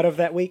to get I out of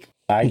that week.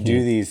 I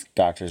do these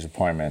doctor's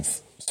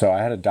appointments. So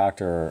I had a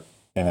doctor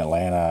in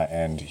Atlanta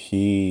and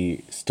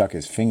he stuck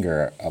his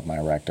finger up my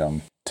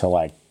rectum to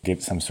like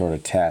get some sort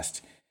of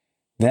test.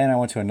 Then I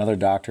went to another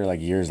doctor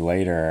like years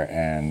later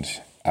and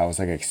I was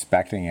like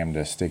expecting him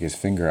to stick his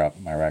finger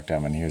up my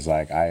rectum and he was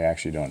like, I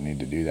actually don't need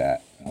to do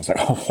that. I was like,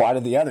 oh, why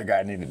did the other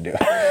guy need to do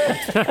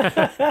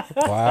it?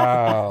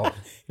 Wow.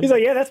 He's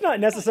like, yeah, that's not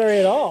necessary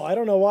at all. I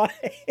don't know why.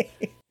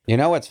 You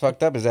know what's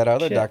fucked up is that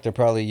other Shit. doctor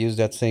probably used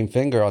that same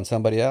finger on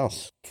somebody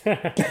else.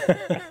 This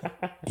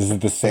is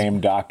the same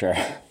doctor.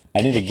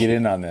 I need to get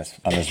in on this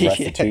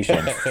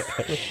restitution.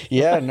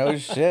 Yeah, no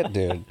shit,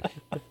 dude.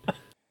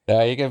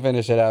 You can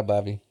finish it out,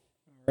 Bobby.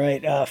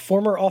 Right.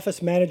 Former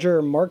office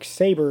manager Mark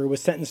Saber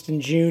was sentenced in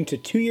June to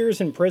 2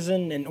 years in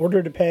prison in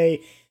order to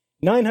pay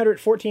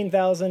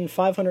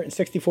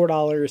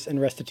 $914,564 in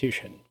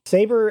restitution.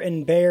 Saber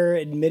and Baer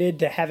admitted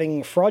to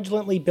having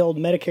fraudulently billed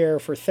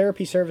Medicare for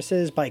therapy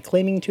services by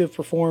claiming to have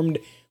performed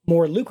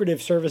more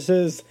lucrative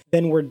services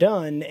than were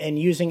done and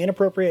using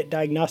inappropriate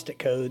diagnostic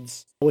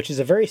codes, which is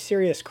a very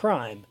serious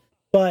crime.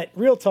 But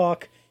real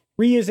talk,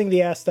 reusing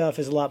the ass stuff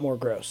is a lot more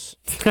gross.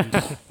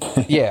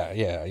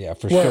 Yeah,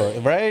 for sure.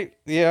 Right?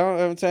 You know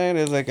what I'm saying?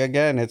 It's like,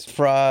 again, it's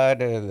fraud,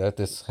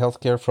 this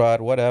healthcare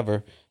fraud,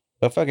 whatever.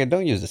 But fucking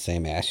don't use the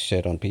same ass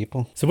shit on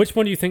people. So which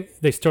one do you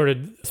think they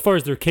started, as far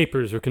as their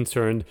capers are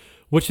concerned,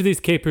 which of these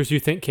capers do you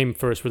think came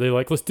first? Were they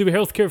like, let's do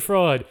healthcare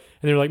fraud?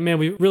 And they're like, man,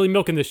 we're really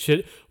milking this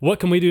shit. What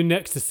can we do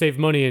next to save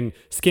money and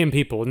scam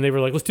people? And they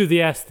were like, let's do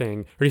the ass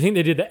thing. Or do you think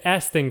they did the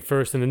ass thing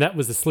first and then that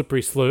was the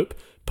slippery slope,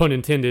 pun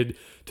intended,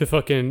 to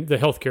fucking the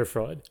healthcare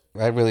fraud?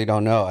 I really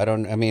don't know.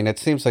 I mean, it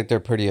seems like they're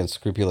pretty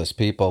unscrupulous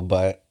people,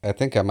 but I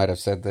think I might have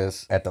said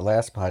this at the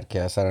last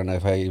podcast. I don't know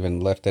if I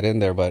even left it in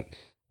there, but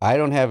I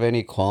don't have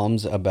any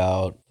qualms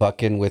about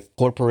fucking with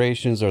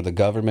corporations or the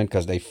government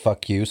because they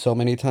fuck you so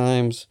many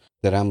times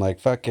that I'm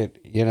like, fuck it.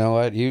 You know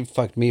what? You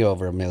fucked me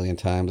over a million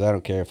times. I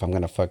don't care if I'm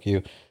going to fuck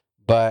you.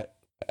 But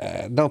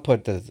don't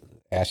put the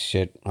ass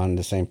shit on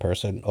the same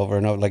person over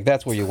and over. Like,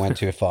 that's where you went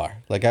too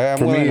far. Like, I'm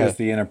For willing me, to... it's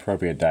the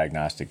inappropriate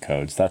diagnostic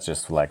codes. That's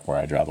just like where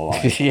I draw the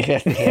line.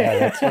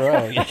 yeah, that's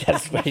right.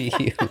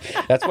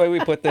 That's why we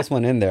put this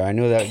one in there. I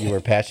knew that you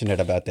were passionate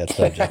about that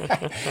subject.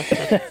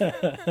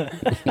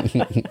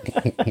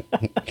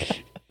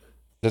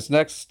 This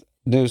next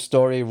news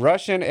story,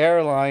 Russian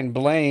airline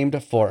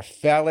blamed for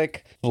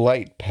phallic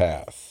flight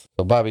path.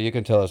 So, Bobby, you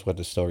can tell us what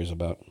this story's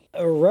about.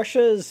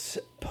 Russia's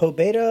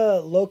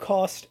Pobeda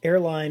low-cost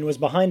airline was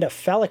behind a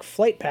phallic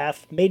flight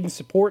path made in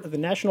support of the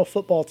national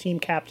football team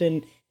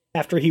captain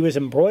after he was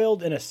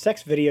embroiled in a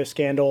sex video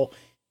scandal,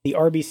 the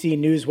RBC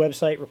News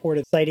website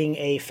reported, citing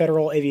a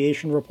Federal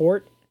Aviation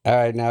report. All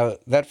right, now,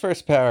 that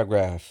first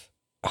paragraph,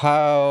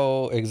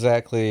 how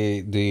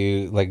exactly do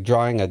you, like,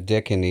 drawing a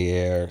dick in the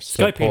air...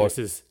 Sky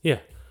penises, yeah.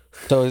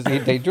 So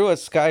they drew a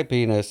sky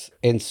penis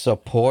in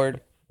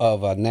support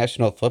of a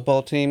national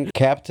football team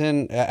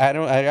captain.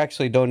 I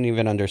actually don't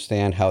even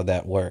understand how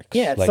that works.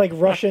 Yeah, it's like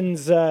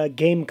Russians'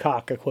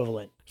 Gamecock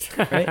equivalent,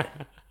 right?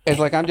 It's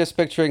like I'm just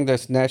picturing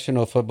this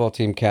national football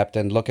team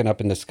captain looking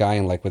up in the sky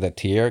and like with a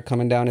tear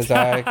coming down his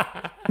eye.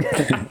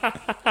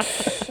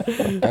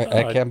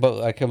 I can't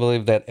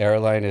believe that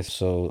airline is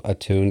so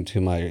attuned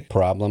to my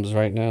problems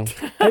right now.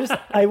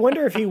 I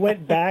wonder if he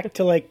went back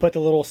to like put the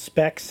little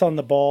specks on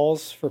the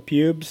balls for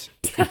pubes.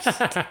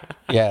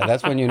 Yeah,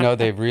 that's when you know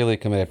they've really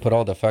committed. Put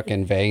all the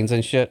fucking veins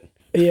and shit.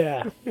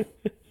 Yeah.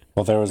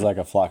 Well, there was like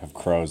a flock of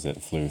crows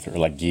that flew through,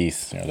 like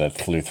geese, that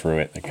flew through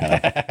it. That kind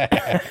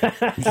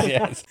of.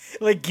 Yes.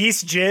 Like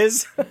geese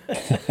jizz.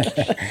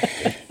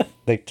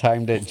 They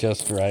timed it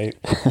just right.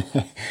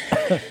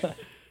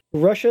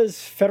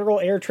 Russia's Federal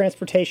Air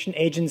Transportation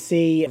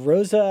Agency,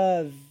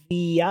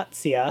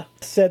 Rosaviatsia,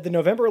 said the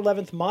November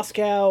 11th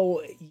Moscow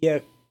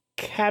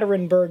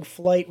Yekaterinburg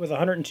flight with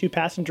 102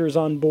 passengers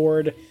on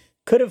board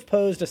could have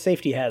posed a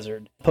safety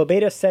hazard.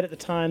 Pobeda said at the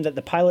time that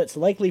the pilots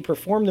likely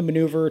performed the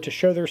maneuver to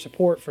show their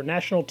support for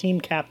national team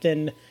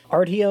captain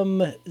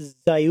Artyom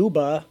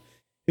Zyuba,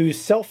 whose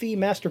selfie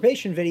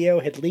masturbation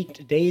video had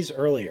leaked days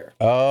earlier.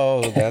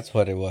 Oh, that's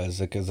what it was.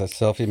 Because a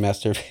selfie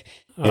master.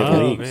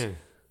 Oh, man.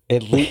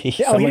 It leaked.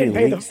 Yeah, he didn't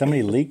pay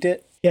Somebody leaked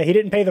it? Yeah, he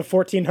didn't pay the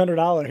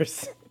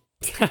 $1,400.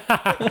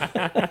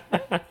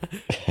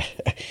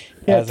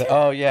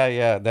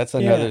 Yeah. That's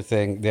another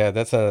thing. Yeah,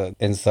 that's a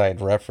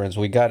inside reference.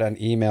 We got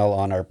an email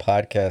on our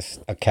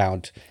podcast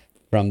account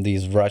from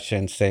these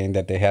Russians saying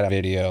that they had a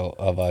video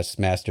of us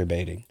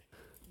masturbating.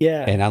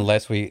 Yeah. And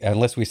unless we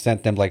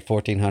sent them like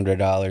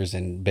 $1,400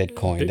 in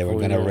Bitcoin, they were Bitcoin,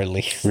 going to yeah.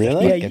 release.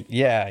 Really?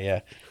 Yeah.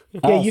 Yeah,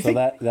 Oh, you so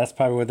think that's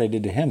probably what they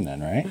did to him then,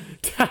 right?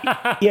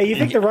 yeah, you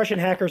think the Russian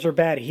hackers are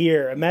bad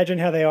here. Imagine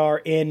how they are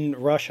in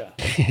Russia.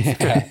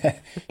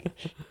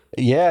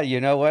 Yeah,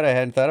 you know what? I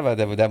hadn't thought about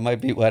that, but that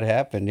might be what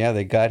happened. Yeah,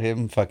 they got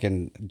him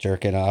fucking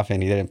jerking off,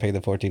 and he didn't pay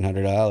the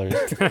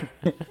 $1,400.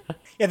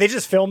 Yeah, they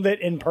just filmed it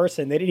in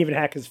person. They didn't even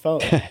hack his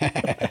phone.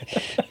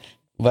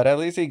 But at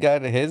least he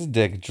got his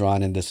dick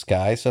drawn in the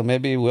sky, so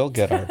maybe we'll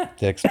get our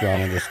dicks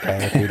drawn in the sky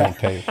if we don't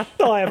pay. That's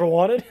all I ever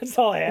wanted. That's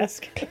all I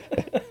ask.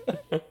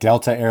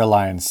 Delta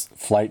Airlines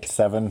Flight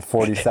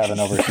 747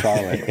 over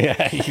Charlotte.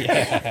 Yeah,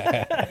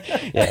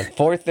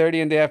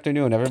 4:30 in the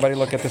afternoon. Everybody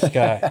look at the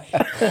sky.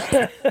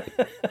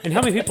 And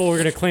how many people were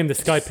going to claim the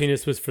sky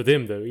penis was for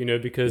them, though? You know,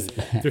 because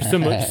there's so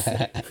much.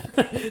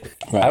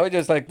 I would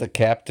just like the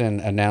captain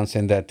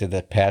announcing that to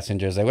the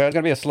passengers. Like, well, there's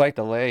going to be a slight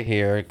delay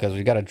here because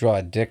we got to draw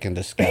a dick in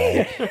the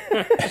sky.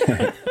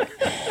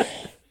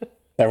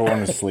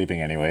 Everyone was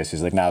sleeping anyway, so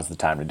he's like, now's the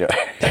time to do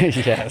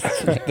it. Yes.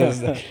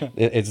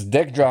 It's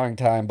dick drawing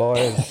time,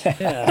 boys.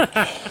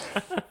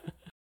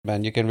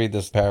 Man, you can read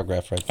this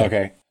paragraph right there.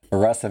 Okay.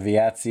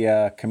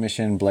 Rosaviatsia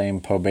Commission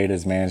blamed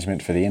Pobeta's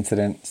management for the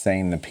incident,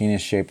 saying the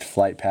penis-shaped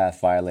flight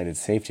path violated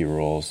safety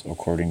rules,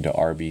 according to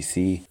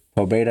RBC.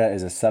 Pobeda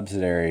is a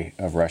subsidiary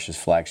of Russia's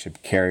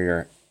flagship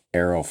carrier,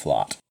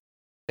 Aeroflot.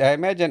 I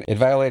imagine it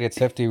violated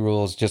safety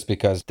rules just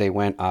because they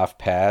went off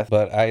path,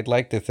 but I'd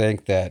like to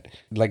think that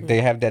like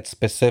they have that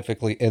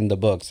specifically in the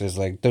books. It's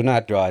like, do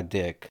not draw a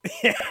dick.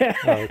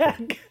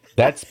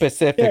 That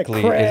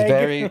specifically is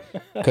very,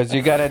 because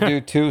you got to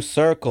do 2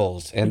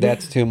 circles, and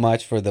that's too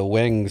much for the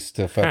wings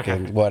to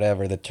fucking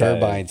whatever. The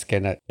turbines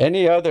cannot.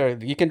 Any other,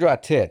 you can draw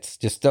tits,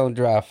 just don't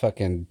draw a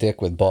fucking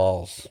dick with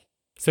balls.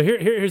 So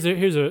here's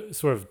a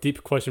sort of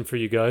deep question for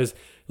you guys.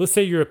 Let's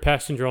say you're a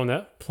passenger on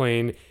that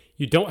plane.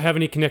 You don't have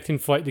any connecting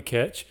flight to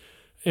catch.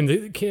 And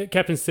the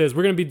captain says,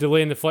 we're going to be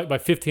delaying the flight by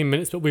 15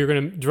 minutes, but we're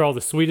going to draw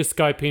the sweetest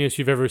sky penis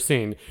you've ever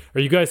seen.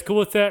 Are you guys cool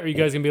with that? Or are you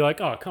guys going to be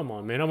like, oh, come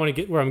on, man, I want to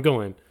get where I'm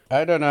going?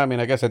 I don't know. I mean,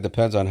 I guess it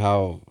depends on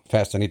how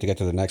fast I need to get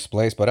to the next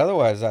place. But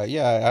otherwise,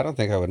 yeah, I don't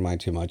think I would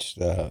mind too much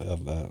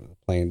of a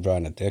plane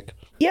drawing a dick.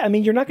 Yeah, I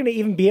mean, you're not going to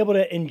even be able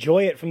to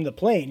enjoy it from the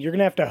plane. You're going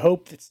to have to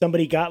hope that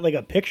somebody got like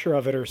a picture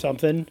of it or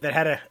something that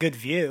had a good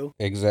view.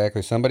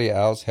 Exactly. Somebody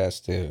else has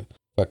to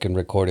fucking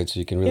record it so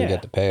you can really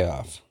get the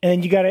payoff.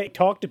 And you got to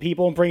talk to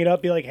people and bring it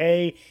up. Be like,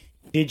 hey,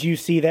 did you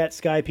see that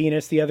sky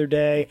penis the other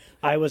day?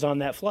 I was on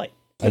that flight.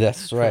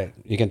 That's right.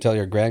 You can tell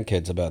your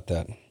grandkids about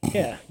that.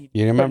 Yeah.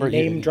 You remember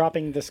name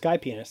dropping the sky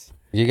penis.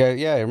 You guys,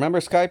 yeah,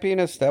 remember Sky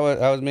Penis? That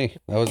was me.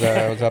 I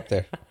was up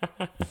there.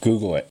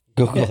 Google it.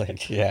 Google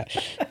it. Yeah.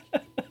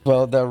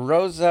 Well, the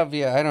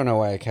Rosavia, I don't know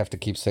why I have to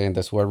keep saying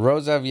this word.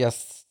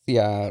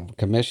 Rosaviatsia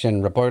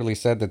Commission reportedly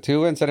said the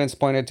 2 incidents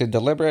pointed to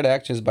deliberate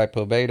actions by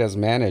Pobeta's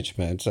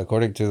management,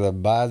 according to the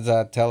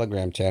Baza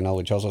Telegram channel,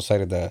 which also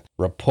cited the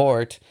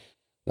report.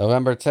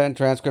 November 10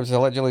 transcripts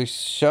allegedly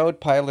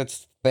showed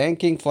pilots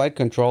thanking flight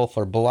control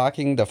for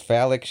blocking the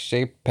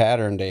phallic-shaped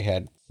pattern they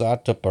had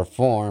sought to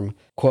perform,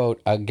 quote,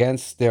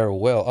 against their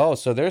will. Oh,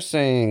 so they're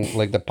saying,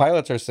 like, the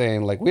pilots are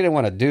saying, like, we didn't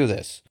want to do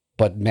this,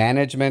 but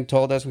management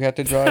told us we had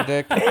to draw a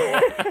dick?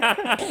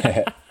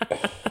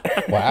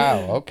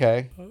 Wow,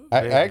 okay.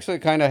 I actually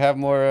kind of have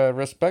more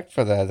respect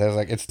for that. There's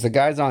like, it's the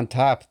guys on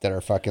top that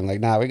are fucking like,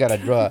 nah, we got to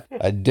draw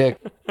a dick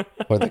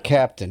for the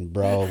captain,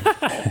 bro, of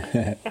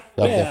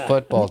the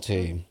football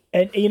team.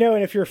 And, you know,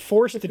 and if you're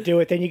forced to do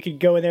it, then you could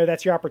go in there.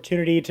 That's your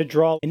opportunity to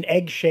draw an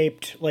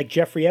egg-shaped, like,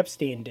 Jeffrey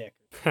Epstein dick.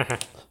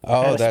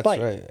 Oh, that's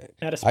spite. right.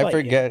 Out of spite, I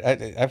forget.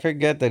 I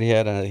forget that he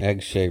had an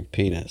egg-shaped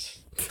penis.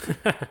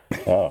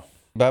 Oh.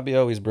 Bobby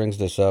always brings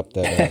this up.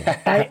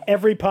 That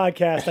every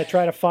podcast, I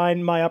try to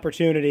find my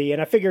opportunity,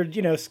 and I figured,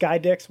 you know, sky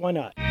dicks, why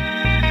not?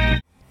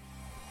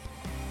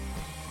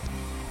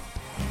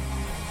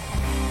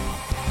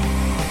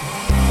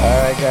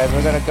 All right, guys,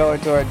 we're going to go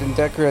into our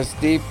Dendecorous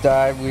deep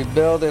dive. We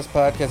build this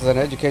podcast as an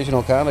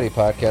educational comedy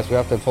podcast. We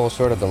often fall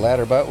short of the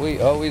latter, but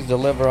we always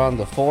deliver on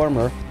the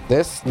former.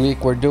 This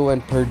week, we're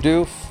doing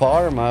Purdue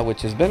Pharma,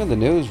 which has been in the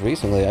news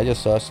recently. I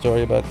just saw a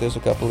story about this a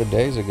couple of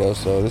days ago,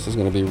 so this is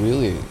going to be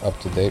really up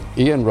to date.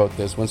 Ian wrote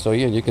this one, so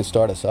Ian, you can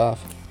start us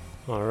off.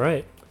 All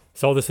right.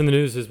 Saw this in the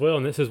news as well,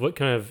 and this is what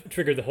kind of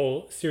triggered the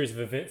whole series of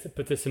events that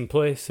put this in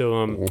place.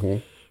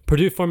 So,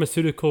 Purdue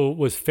Pharmaceutical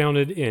was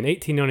founded in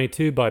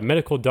 1892 by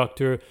medical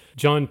doctor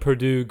John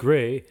Purdue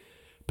Gray,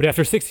 but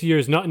after 6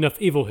 years, not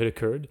enough evil had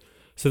occurred.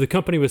 So the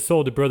company was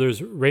sold to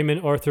brothers Raymond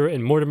Arthur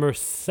and Mortimer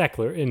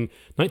Sackler in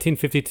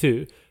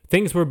 1952.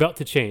 Things were about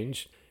to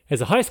change.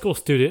 As a high school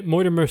student,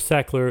 Mortimer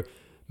Sackler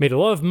made a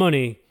lot of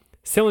money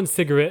selling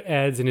cigarette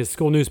ads in his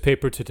school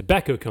newspaper to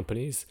tobacco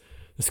companies.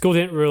 The school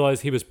didn't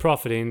realize he was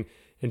profiting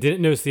and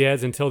didn't notice the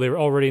ads until they were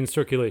already in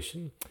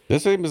circulation.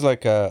 This seems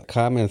like a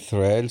common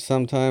thread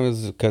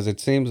sometimes because it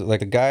seems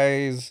like the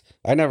guys,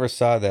 I never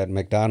saw that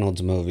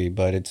McDonald's movie,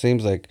 but it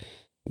seems like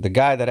The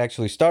guy that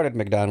actually started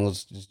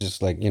McDonald's is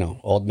just like,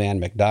 old man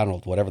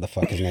McDonald, whatever the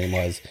fuck his name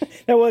was.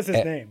 That was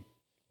his name.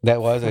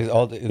 That was his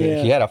old.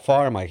 Yeah. He had a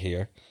farm, I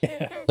hear.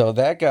 Yeah. So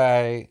that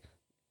guy,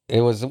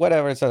 it was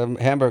whatever. It's a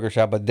hamburger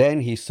shop, but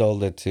then he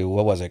sold it to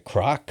what was it,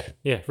 Kroc?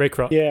 Yeah, Ray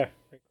Kroc. Yeah.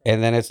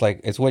 And then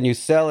it's when you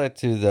sell it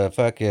to the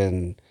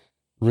fucking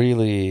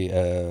really,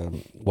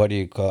 what do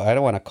you call? I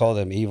don't want to call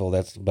them evil.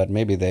 But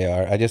maybe they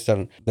are. I just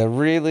don't. The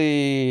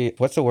really,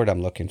 what's the word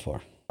I'm looking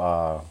for?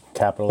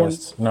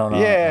 Capitalists? No.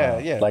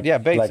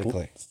 Basically.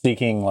 Like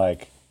seeking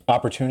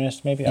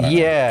opportunists, maybe? I don't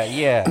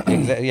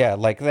know. Yeah,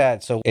 like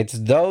that. So it's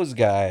those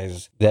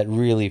guys that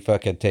really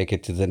fucking take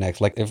it to the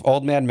next. Like if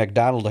old man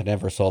McDonald had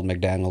never sold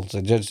McDonald's,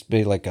 it'd just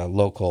be like a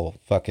local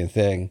fucking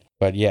thing.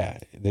 But yeah,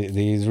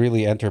 these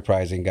really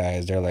enterprising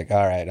guys, they're like,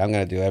 all right, I'm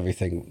going to do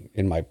everything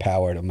in my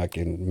power to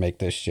make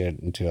this shit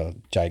into a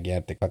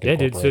gigantic fucking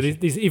corporation. So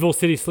these evil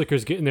city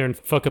slickers get in there and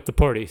fuck up the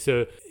party.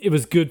 So it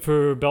was good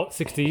for about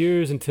 60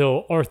 years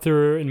until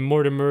Arthur and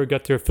Mortimer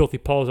got their filthy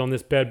paws on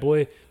this bad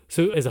boy.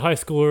 So as a high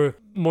schooler,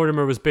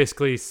 Mortimer was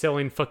basically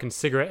selling fucking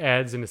cigarette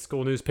ads in the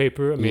school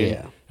newspaper. I mean,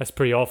 That's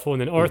pretty awful.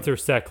 And then Arthur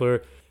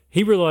Sackler,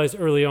 he realized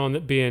early on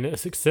that being a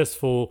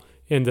successful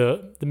in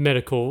the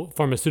medical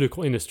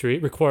pharmaceutical industry,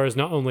 it requires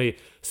not only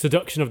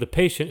seduction of the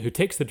patient who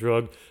takes the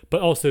drug,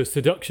 but also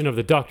seduction of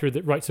the doctor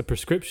that writes a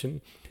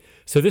prescription.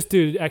 So this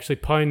dude actually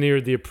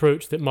pioneered the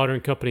approach that modern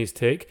companies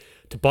take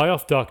to buy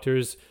off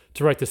doctors,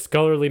 to write the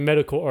scholarly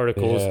medical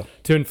articles,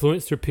 to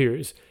influence their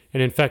peers.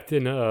 And in fact,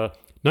 in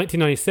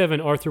 1997,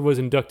 Arthur was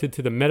inducted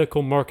to the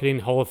Medical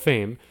Marketing Hall of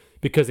Fame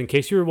because, in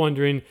case you were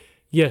wondering,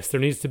 yes,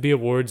 there needs to be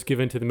awards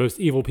given to the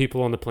most evil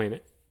people on the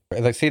planet.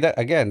 See that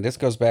again, this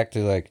goes back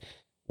to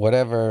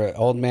whatever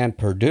old man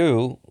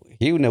Purdue,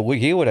 he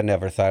would have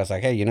never thought. It's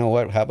like, hey, you know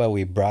what? How about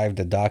we bribe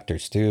the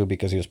doctors too?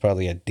 Because he was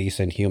probably a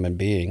decent human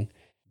being.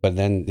 But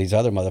then these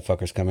other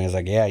motherfuckers come in. It's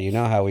like, yeah, you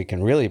know how we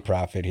can really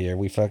profit here?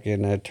 We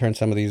fucking turn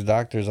some of these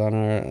doctors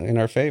in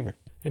our favor.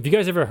 Have you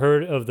guys ever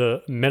heard of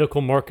the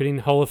Medical Marketing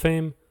Hall of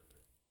Fame?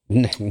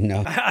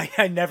 No.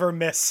 I never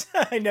miss.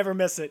 I never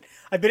miss it.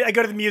 I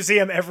go to the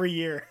museum every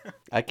year.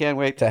 I can't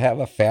wait to have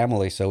a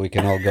family so we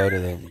can all go to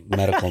the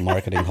Medical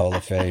Marketing Hall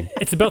of Fame.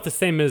 It's about the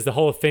same as the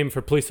Hall of Fame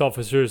for police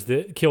officers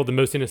that killed the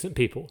most innocent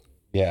people.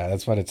 Yeah,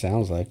 that's what it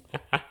sounds like.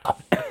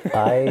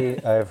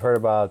 I've heard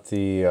about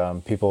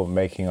the people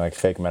making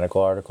fake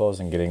medical articles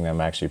and getting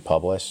them actually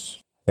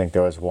published. I think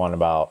there was one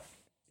about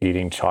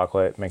eating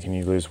chocolate making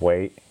you lose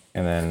weight,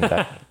 and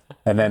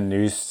then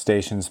news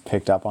stations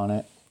picked up on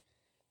it.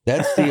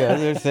 That's the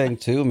other thing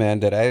too, man,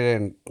 that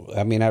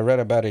I read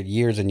about it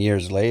years and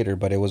years later,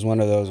 but it was one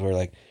of those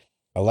where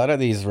a lot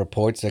of these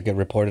reports that get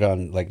reported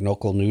on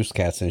local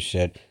newscasts and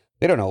shit,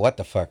 they don't know what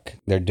the fuck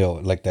they're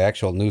doing, the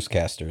actual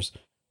newscasters.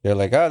 They're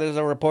like, oh, there's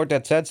a report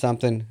that said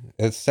something.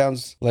 It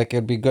sounds like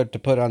it'd be good to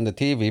put on the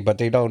TV, but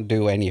they don't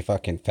do any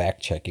fucking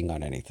fact checking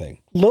on anything.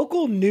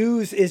 Local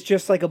news is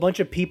just a bunch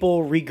of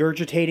people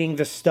regurgitating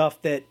the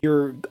stuff that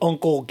your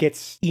uncle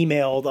gets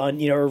emailed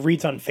on, or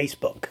reads on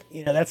Facebook.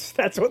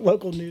 That's what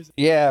local news is.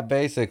 Yeah,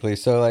 basically.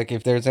 So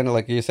if there's any,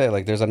 like you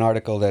said, there's an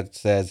article that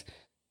says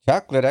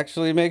chocolate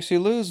actually makes you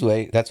lose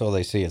weight. That's all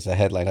they see is a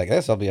headline.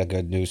 This will be a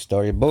good news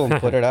story. Boom,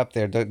 put it up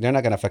there. They're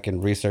not going to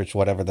fucking research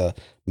whatever the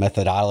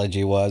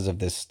methodology was of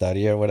this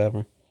study or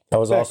whatever. That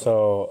was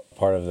also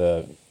part of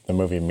the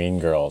movie Mean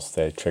Girls.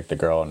 They tricked the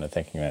girl into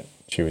thinking that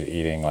she was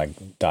eating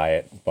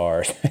diet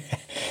bars.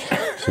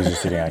 She was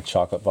just eating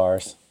chocolate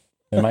bars.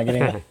 Am I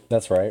getting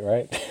that's right?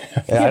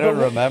 Yeah, I don't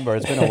remember.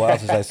 It's been a while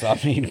since I saw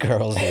Mean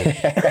Girls. I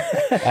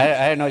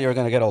didn't know you were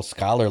going to get all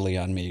scholarly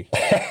on me.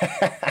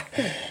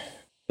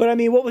 But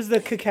what was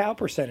the cacao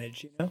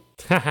percentage,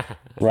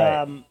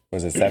 Right.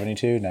 Was it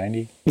 72,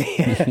 90?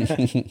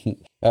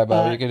 All right,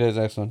 Bob, you can do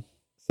the next one.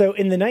 So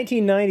in the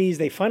 1990s,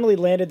 they finally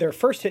landed their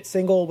first hit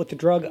single with the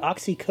drug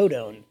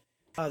oxycodone.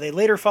 They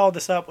later followed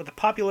this up with the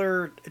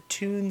popular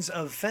tunes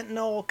of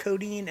fentanyl,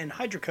 codeine, and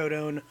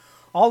hydrocodone,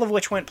 all of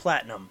which went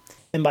platinum.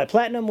 And by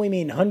platinum, we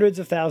mean hundreds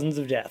of thousands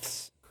of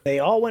deaths. They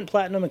all went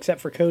platinum except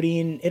for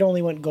codeine. It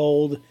only went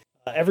gold.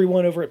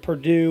 Everyone over at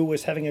Purdue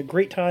was having a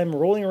great time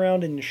rolling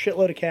around in a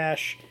shitload of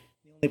cash.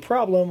 The only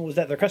problem was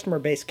that their customer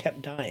base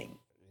kept dying.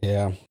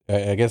 Yeah,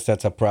 I guess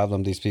that's a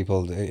problem. These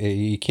people,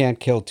 you can't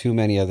kill too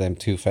many of them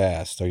too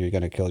fast, or you're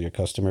going to kill your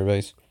customer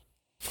base.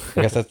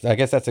 I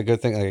guess that's a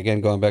good thing.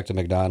 Again, going back to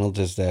McDonald's,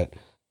 is that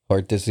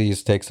heart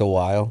disease takes a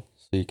while,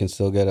 so you can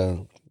still get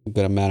a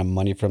good amount of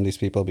money from these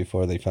people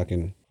before they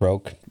fucking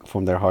broke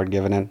from their heart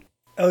giving in.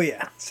 Oh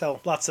yeah,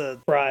 sell lots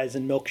of fries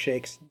and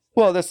milkshakes.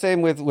 Well, the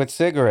same with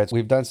cigarettes.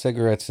 We've done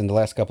cigarettes in the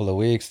last couple of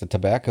weeks, the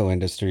tobacco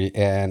industry,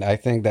 and I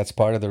think that's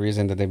part of the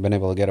reason that they've been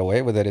able to get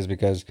away with it is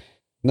because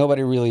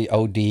nobody really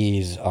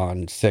ODs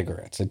on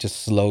cigarettes. It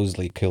just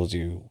slowly kills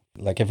you.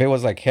 If it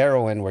was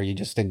heroin where you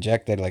just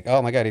injected,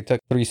 oh my God, he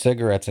took 3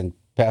 cigarettes and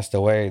passed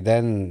away,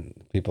 then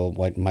people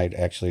might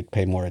actually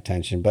pay more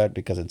attention. But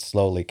because it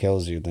slowly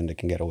kills you, then they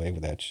can get away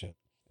with that shit.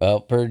 Well,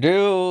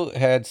 Purdue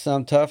had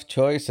some tough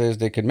choices.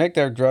 They could make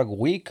their drug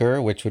weaker,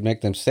 which would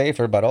make them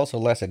safer, but also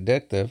less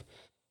addictive.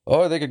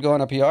 Or they could go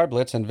on a PR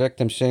blitz and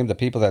victim shame the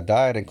people that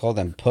died and call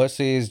them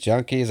pussies,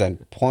 junkies,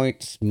 and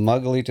point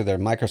smugly to their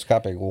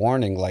microscopic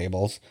warning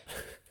labels.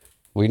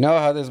 We know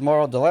how this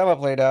moral dilemma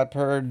played out.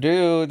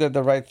 Purdue did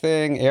the right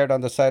thing, erred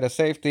on the side of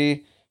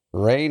safety,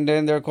 reined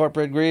in their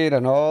corporate greed,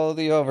 and all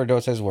the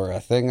overdoses were a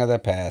thing of the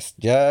past.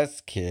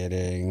 Just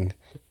kidding.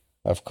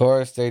 Of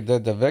course, they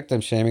did the victim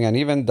shaming and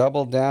even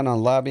doubled down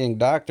on lobbying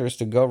doctors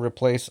to go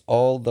replace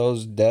all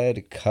those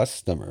dead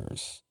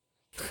customers.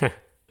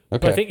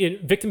 But I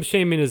think victim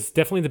shaming is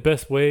definitely the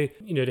best way,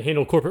 to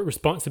handle corporate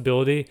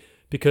responsibility,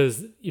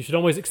 because you should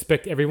always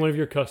expect every one of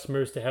your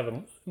customers to have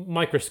a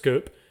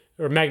microscope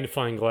or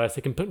magnifying glass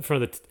they can put in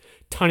front of the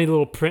tiny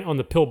little print on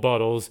the pill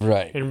bottles,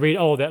 right, and read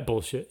all that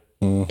bullshit.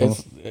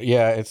 Mm-hmm.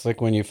 It's like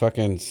when you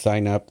fucking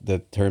sign up the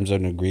terms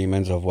and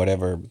agreements of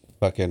whatever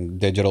fucking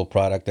digital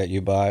product that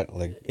you bought.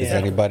 Like, is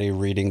anybody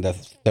reading the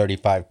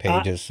 35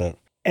 pages?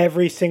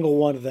 Every single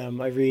one of them.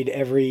 I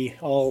read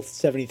all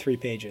 73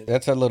 pages.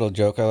 That's a little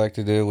joke I like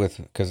to do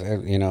because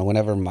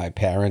whenever my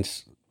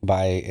parents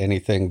buy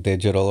anything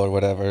digital or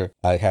whatever,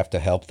 I have to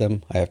help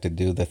them. I have to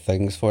do the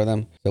things for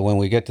them. So when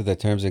we get to the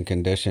terms and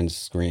conditions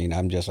screen,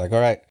 I'm just like, all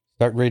right,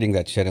 start reading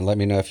that shit and let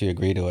me know if you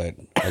agree to it.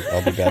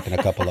 I'll be back in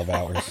a couple of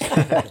hours.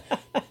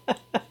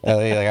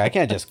 I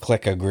can't just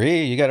click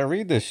agree. You got to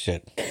read this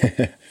shit.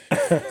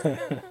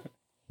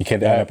 You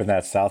could end up in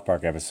that South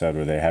Park episode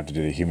where they have to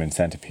do the human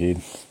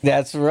centipede.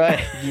 That's right.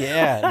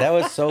 Yeah, that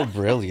was so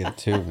brilliant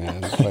too,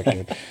 man.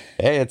 Fucking,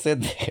 hey, it's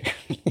in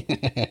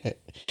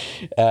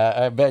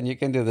there. Ben, you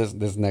can do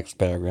this next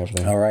paragraph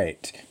then. All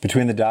right.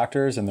 Between the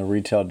doctors and the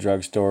retail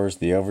drugstores,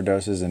 the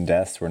overdoses and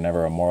deaths were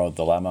never a moral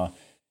dilemma.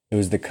 It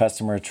was the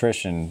customer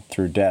attrition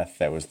through death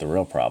that was the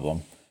real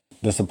problem.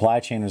 The supply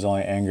chain was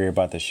only angry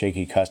about the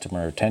shaky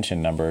customer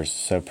retention numbers,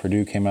 so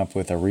Purdue came up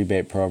with a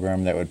rebate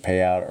program that would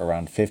pay out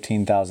around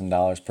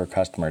 $15,000 per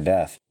customer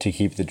death to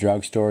keep the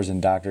drugstores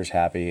and doctors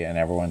happy and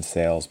everyone's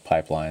sales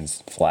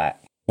pipelines flat.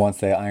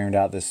 Once they ironed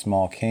out this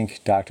small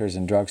kink, doctors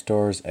and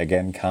drugstores,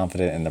 again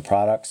confident in the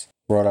products,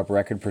 wrote up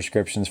record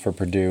prescriptions for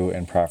Purdue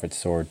and profits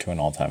soared to an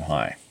all-time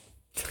high.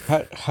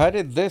 How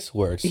did this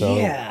work? So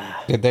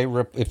did they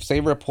if they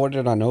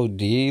reported on OD,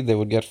 they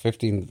would get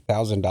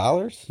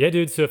 $15,000? Yeah,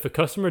 dude. So if a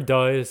customer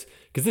dies,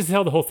 because this is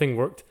how the whole thing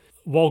worked,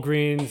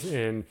 Walgreens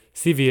and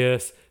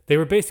CVS, they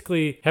were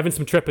basically having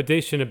some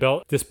trepidation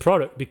about this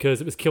product because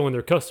it was killing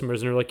their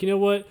customers. And they're like, you know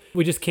what?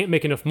 We just can't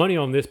make enough money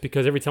on this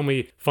because every time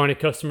we find a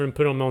customer and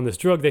put them on this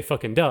drug, they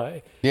fucking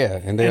die.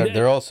 Yeah, and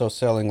they're also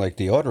selling like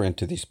deodorant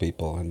to these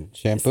people and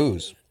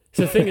shampoos.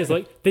 So the thing is,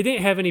 like, they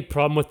didn't have any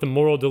problem with the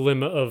moral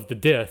dilemma of the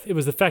death. It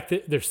was the fact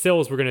that their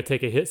sales were going to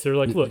take a hit. So they're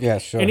like, look,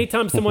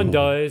 anytime someone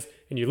dies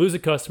and you lose a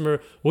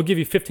customer, we'll give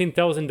you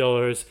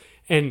 $15,000.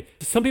 And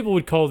some people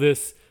would call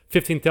this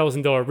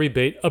 $15,000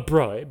 rebate a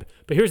bribe.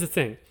 But here's the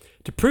thing.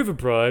 To prove a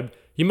bribe,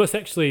 you must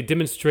actually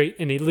demonstrate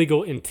an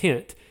illegal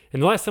intent.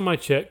 And the last time I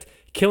checked,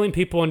 killing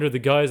people under the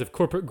guise of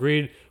corporate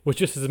greed was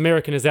just as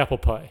American as apple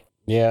pie.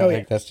 Yeah, I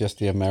think that's just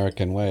the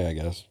American way, I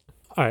guess.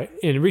 All right.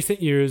 In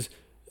recent years,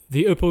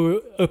 the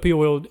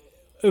opioid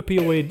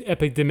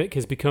epidemic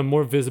has become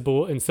more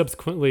visible, and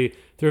subsequently,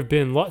 there have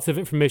been lots of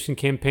information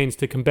campaigns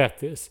to combat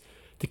this.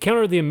 To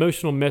counter the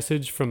emotional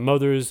message from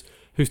mothers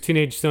whose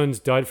teenage sons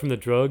died from the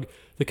drug,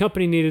 the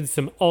company needed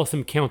some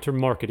awesome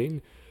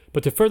counter-marketing.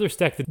 But to further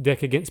stack the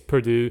deck against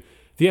Purdue,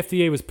 the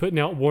FDA was putting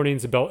out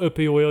warnings about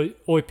opioid.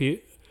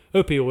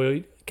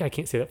 I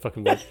can't say that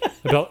fucking word.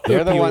 About You're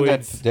opioids. the one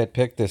that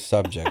picked this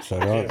subject,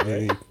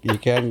 so you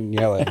can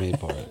yell at me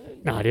for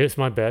it. Nah, dude, it's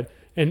my bad.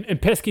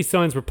 And pesky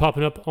signs were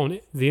popping up on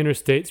the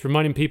interstates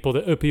reminding people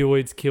that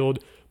opioids killed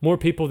more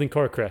people than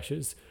car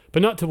crashes.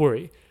 But not to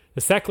worry.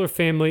 The Sackler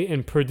family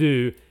and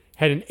Purdue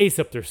had an ace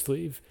up their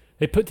sleeve.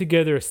 They put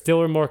together a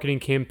stellar marketing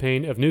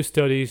campaign of new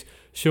studies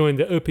showing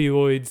that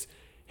opioids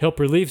help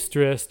relieve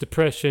stress,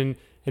 depression,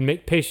 and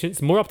make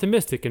patients more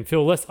optimistic and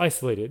feel less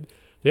isolated.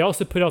 They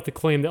also put out the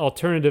claim that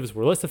alternatives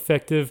were less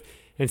effective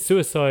and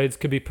suicides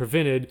could be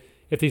prevented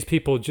if these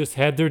people just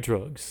had their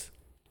drugs.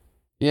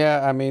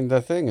 Yeah, I mean,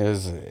 the thing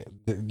is,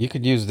 you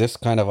could use this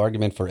kind of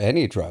argument for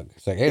any drug.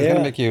 It's like, hey, it's going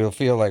to make you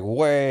feel like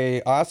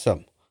way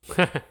awesome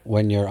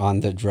when you're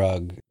on the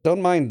drug.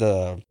 Don't mind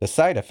the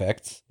side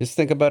effects. Just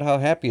think about how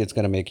happy it's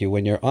going to make you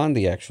when you're on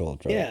the actual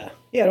drug.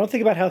 Yeah, don't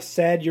think about how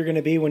sad you're going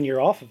to be when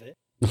you're off of it.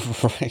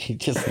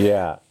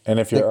 Right. And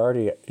if you're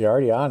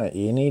already on it,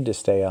 you need to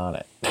stay on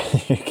it.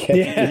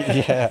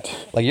 Yeah.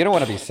 Like, you don't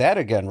want to be sad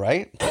again,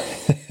 right?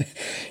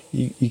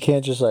 You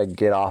can't just like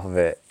get off of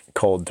it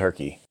cold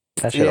turkey.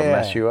 That shit'll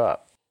mess you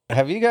up.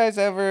 Have you guys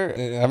ever,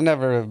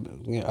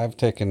 I've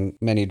taken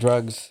many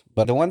drugs,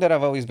 but the one that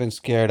I've always been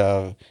scared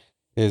of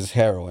is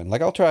heroin.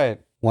 Like, I'll try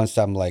it once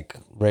I'm like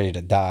ready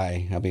to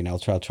die. I mean, I'll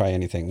try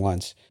anything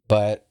once,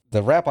 but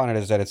the rap on it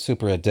is that it's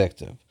super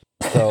addictive.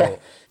 So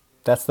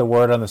that's the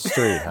word on the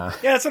street, huh?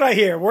 Yeah, that's what I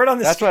hear. Word on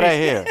the street. That's what I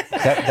hear.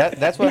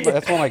 That's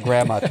what my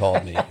grandma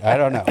told me. I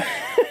don't know.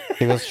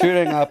 She was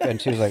shooting up and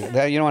she was like,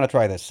 you don't want to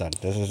try this, son.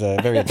 This is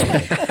very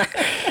addictive.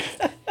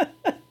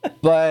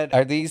 But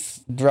are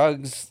these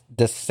drugs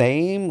the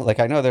same? Like,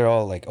 I know they're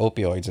all like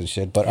opioids and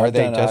shit, but are I've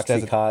they done just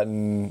as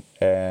Oxycontin,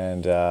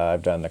 and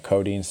I've done the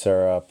codeine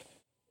syrup.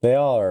 They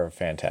all are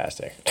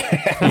fantastic.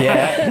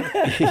 yeah?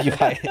 You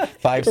got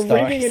 5 Reading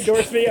stars.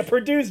 endorsement. Yeah,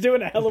 Purdue's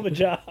doing a hell of a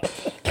job.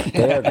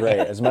 They are great.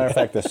 As a matter of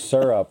fact, the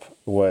syrup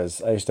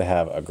I used to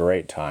have a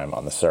great time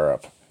on the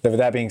syrup. With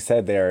that being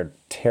said, they are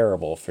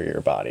terrible for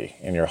your body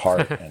and your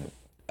heart. And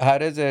How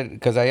does it?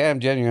 Because I am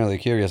genuinely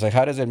curious. Like,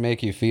 how does it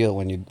make you feel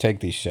when you take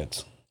these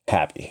shits?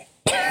 happy.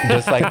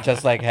 just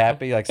like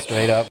happy, like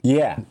straight up.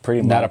 Yeah,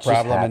 pretty much. Not a just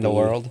problem in the happy.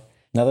 world.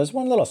 Now, there's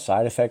one little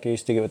side effect I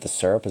used to get with the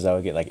syrup is I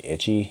would get like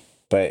itchy.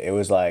 But it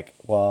was like,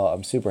 well,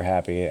 I'm super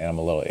happy and I'm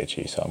a little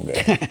itchy, so I'm good.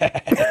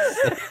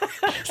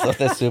 So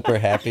the super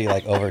happy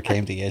like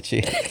overcame the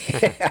itchy.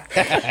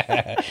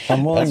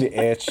 I'm willing to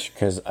itch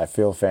because I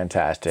feel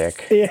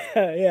fantastic.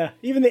 Yeah.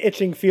 Even the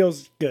itching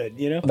feels good,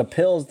 you know? The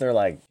pills, they're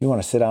like, you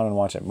want to sit down and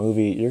watch a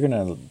movie, you're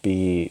going to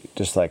be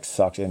just like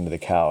sucked into the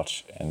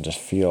couch and just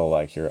feel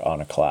like you're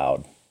on a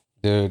cloud.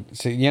 Dude,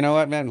 see, you know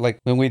what, man? Like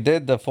when we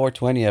did the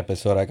 420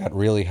 episode, I got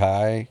really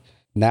high.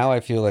 Now I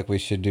feel like we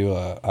should do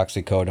a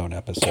oxycodone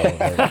episode.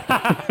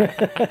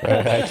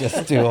 Where I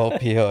just do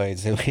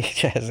opioids.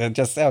 It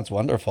just sounds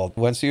wonderful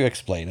once you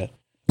explain it.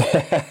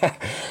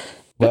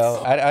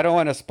 Well, I don't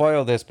want to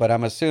spoil this, but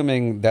I'm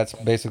assuming that's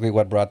basically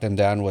what brought them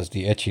down was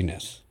the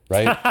itchiness,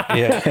 right?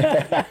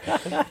 Yeah.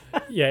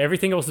 Yeah,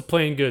 everything else is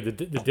playing good.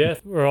 The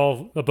death, we're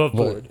all above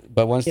board.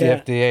 But once Yeah.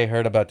 the FDA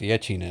heard about the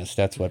itchiness,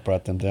 that's what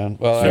brought them down.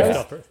 Well,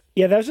 Showstopper.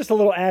 Yeah, that was just a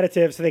little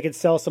additive so they could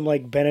sell some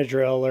like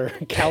Benadryl or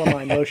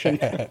calamine lotion.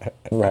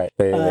 Right.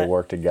 They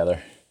work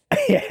together.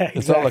 Yeah,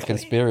 it's all a exactly.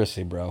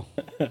 conspiracy, bro.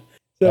 So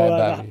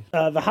Bad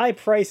Bobby. the high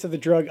price of the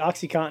drug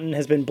OxyContin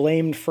has been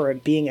blamed for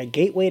it being a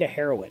gateway to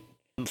heroin.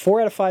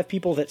 4 out of 5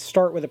 people that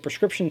start with a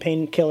prescription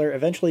painkiller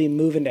eventually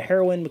move into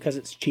heroin because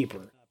it's cheaper.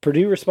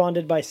 Purdue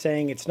responded by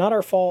saying, "It's not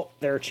our fault.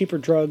 There are cheaper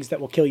drugs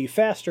that will kill you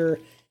faster.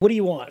 What do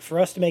you want? For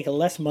us to make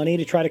less money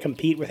to try to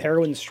compete with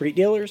heroin street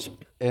dealers?"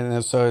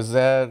 And so is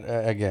that,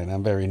 again,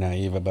 I'm very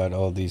naive about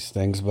all these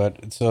things,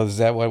 but so is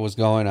that what was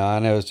going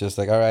on? It was just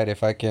like, all right,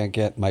 if I can't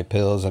get my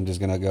pills, I'm just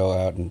going to go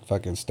out and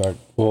fucking start.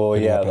 Well,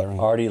 picking yeah, up heroin.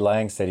 Artie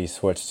Lang said he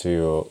switched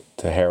to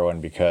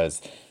heroin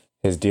because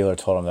his dealer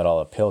told him that all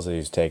the pills that he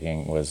was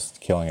taking was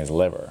killing his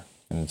liver.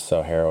 And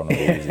so heroin would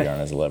be easier on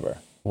his liver.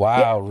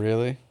 Wow,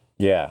 really?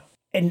 Yeah.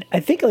 And I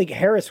think like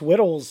Harris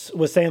Whittles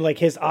was saying like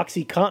his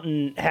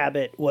OxyContin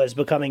habit was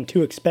becoming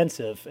too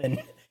expensive,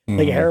 and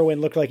like heroin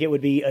looked like it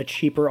would be a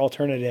cheaper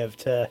alternative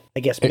to, I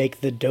guess,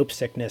 make the dope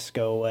sickness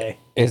go away.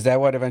 Is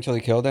that what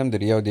eventually killed him?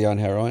 Did he OD on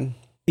heroin?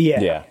 Yeah.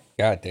 Yeah.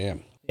 God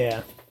damn.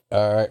 Yeah.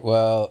 All right.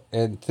 Well,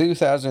 in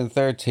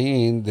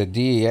 2013, the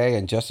DEA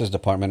and Justice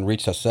Department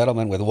reached a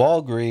settlement with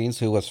Walgreens,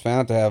 who was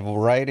found to have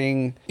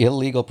writing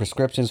illegal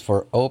prescriptions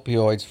for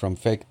opioids from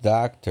fake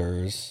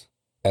doctors.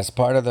 As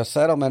part of the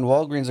settlement,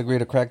 Walgreens agreed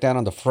to crack down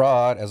on the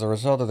fraud. As a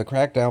result of the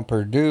crackdown,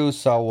 Purdue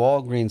saw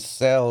Walgreens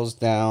sales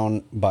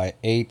down by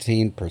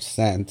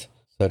 18%.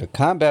 So to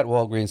combat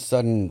Walgreens'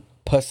 sudden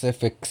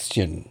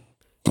pacification.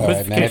 All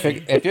right, man.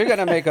 If you're going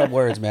to make up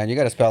words, man, you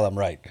got to spell them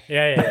right.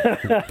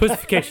 Yeah.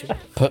 Pussification.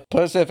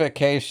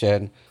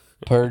 Pacification.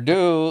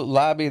 Purdue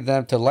lobbied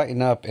them to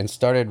lighten up and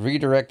started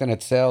redirecting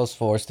its sales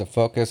force to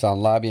focus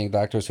on lobbying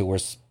doctors who were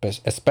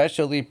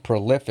especially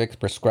prolific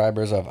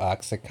prescribers of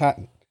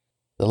OxyContin.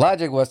 The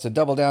logic was to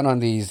double down on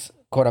these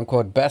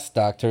quote-unquote best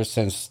doctors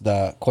since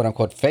the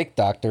quote-unquote fake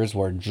doctors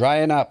were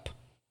drying up.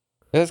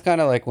 This is kind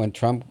of like when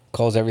Trump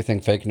calls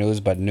everything fake news,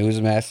 but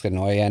Newsmax and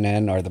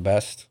OANN are the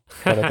best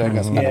sort of thing.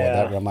 That's kind of what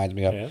that reminds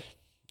me of. Yeah.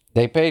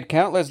 They paid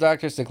countless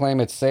doctors to claim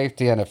its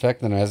safety and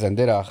effectiveness and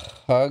did a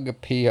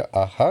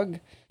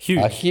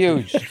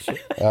huge.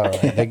 All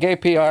right. They gave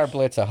PR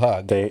Blitz a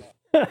hug. I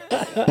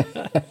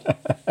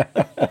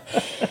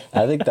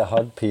think the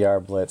hug PR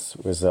blitz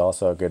was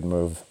also a good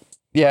move.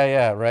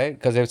 Yeah, right?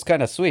 Because it's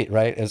kind of sweet,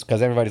 right? It's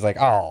because everybody's like,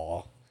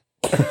 oh.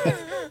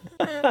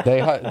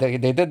 They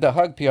did the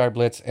hug PR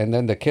blitz and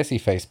then the kissy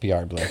face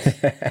PR blitz.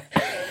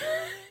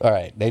 All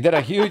right. They did a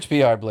huge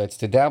PR blitz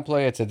to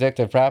downplay its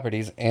addictive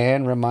properties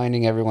and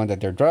reminding everyone that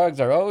their drugs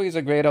are always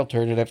a great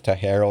alternative to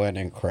heroin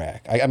and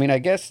crack. I mean, I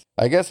guess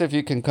if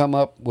you can come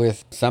up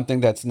with something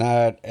that's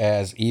not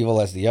as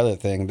evil as the other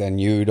thing, then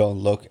you don't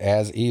look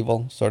as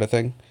evil, sort of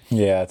thing.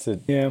 Yeah, it's a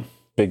Yeah.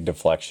 big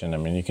deflection. I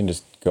mean, you can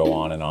just go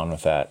on and on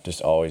with that.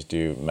 Just always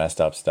do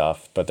messed up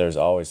stuff, but there's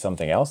always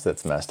something else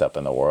that's messed up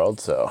in the world.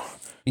 So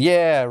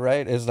Yeah,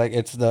 right. It's like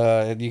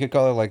you could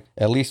call it like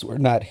at least we're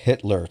not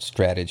Hitler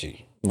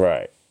strategy.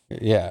 right.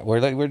 Yeah,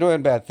 we're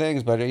doing bad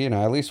things, but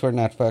at least we're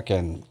not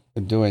fucking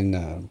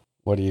doing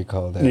what do you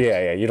call that?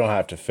 Yeah. You don't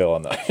have to fill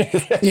in the.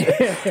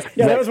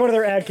 Yeah, that was one of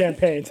their ad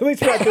campaigns. At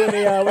least we're not doing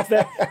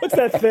the what's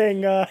that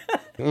thing?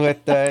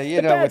 With Bad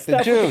with the stuff with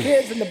the Jews.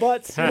 kids and the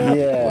butts. You know?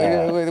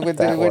 Yeah. We're that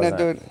not wasn't-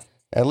 doing.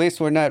 At least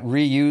we're not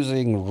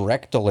reusing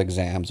rectal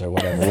exams or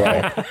whatever.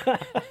 Right.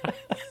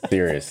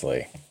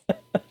 Seriously.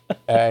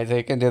 All right, so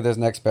you can do this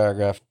next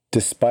paragraph.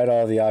 Despite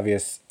all the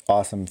obvious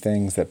awesome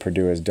things that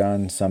Purdue has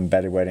done, some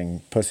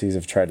bedwetting pussies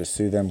have tried to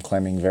sue them,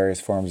 claiming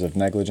various forms of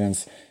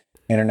negligence,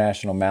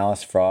 international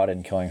malice, fraud,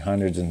 and killing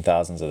hundreds and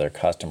thousands of their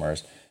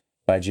customers.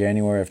 By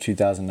January of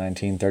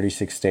 2019,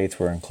 36 states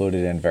were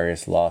included in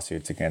various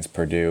lawsuits against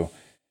Purdue.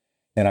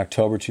 In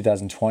October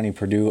 2020,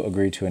 Purdue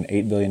agreed to an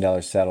 $8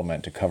 billion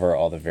settlement to cover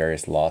all the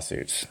various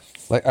lawsuits.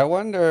 Like, I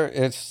wonder,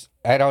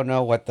 I don't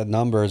know what the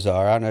numbers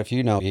are. I don't know if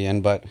you know,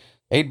 Ian, but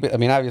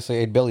obviously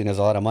 8 billion is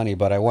a lot of money,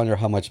 but I wonder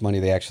how much money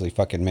they actually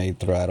fucking made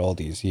throughout all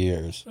these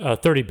years.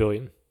 30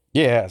 billion.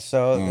 Yeah,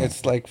 so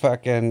it's like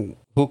fucking,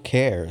 who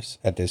cares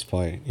at this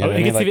point? You know what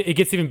I mean? It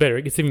gets even better.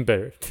 It gets even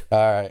better. All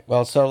right.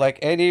 Well, so like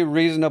any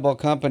reasonable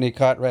company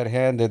caught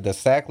red-handed, the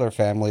Sackler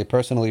family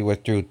personally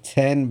withdrew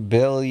 $10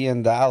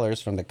 billion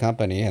from the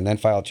company and then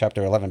filed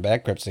Chapter 11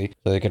 bankruptcy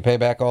so they could pay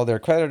back all their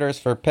creditors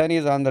for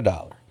pennies on the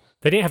dollar.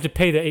 They didn't have to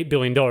pay the $8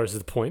 billion is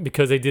the point,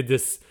 because they did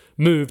this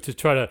move to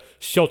try to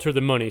shelter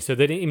the money, so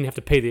they didn't even have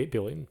to pay the $8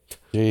 billion.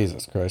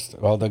 Jesus Christ.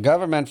 Well, the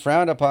government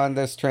frowned upon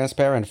this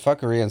transparent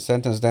fuckery and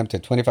sentenced them to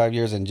 25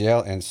 years in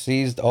jail and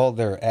seized all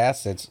their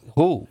assets.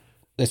 Who?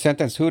 They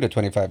sentenced who to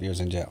 25 years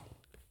in jail?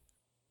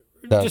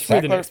 Just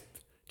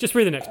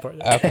read the next part.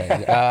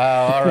 Okay.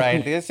 All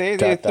right. You see,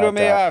 you threw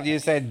me off. You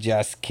said,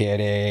 just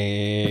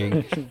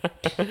kidding.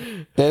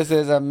 This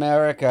is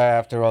America,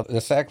 after all.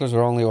 The Sacklers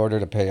were only ordered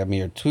to pay a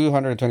mere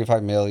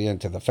 $225 million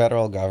to the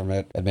federal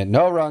government, admit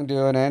no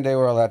wrongdoing, and they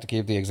were allowed to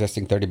keep the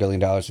existing $30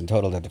 billion in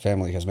total that the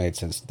family has made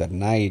since the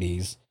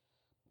 90s.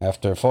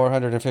 After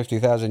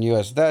 450,000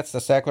 U.S. deaths, the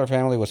Sackler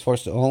family was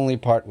forced to only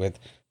part with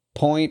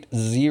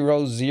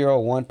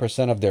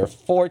 0.001% of their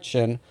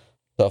fortune,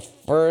 to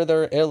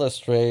further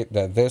illustrate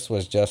that this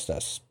was just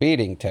a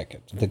speeding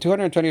ticket. The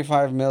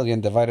 $225 million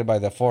divided by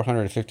the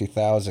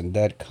 450,000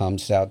 dead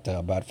comes out to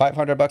about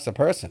 $500 a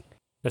person.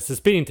 That's the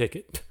speeding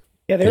ticket.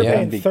 Yeah, they were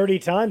paying 30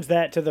 times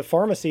that to the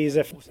pharmacies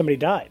if somebody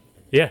died.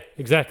 Yeah,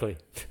 exactly.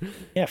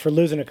 Yeah, for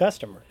losing a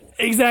customer.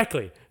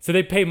 Exactly. So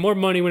they pay more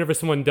money whenever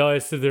someone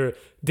dies to their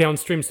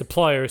downstream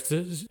suppliers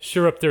to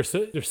shore up their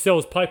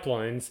sales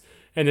pipelines.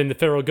 And then the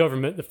federal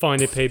government, the fine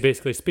they pay,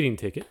 basically a speeding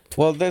ticket.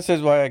 Well, this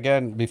is why,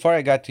 again, before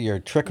I got to your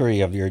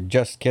trickery of your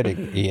just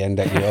kidding, Ian,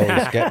 that you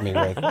always get me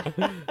with,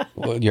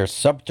 your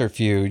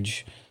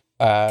subterfuge,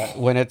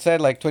 when it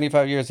said like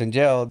 25 years in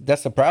jail,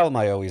 that's the problem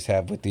I always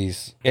have with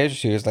these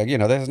issues. Like,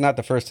 this is not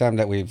the first time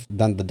that we've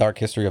done the dark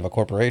history of a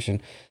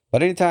corporation,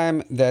 but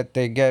anytime that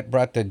they get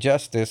brought to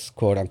justice,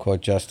 quote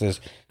unquote justice,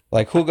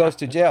 like, who goes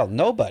to jail?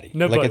 Nobody.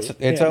 Nobody. Like,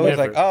 it's always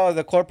never. like, oh,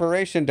 the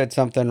corporation did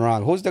something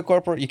wrong. Who's the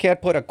corporate? You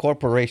can't put a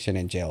corporation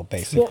in jail,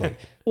 basically.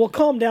 Well,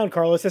 calm down,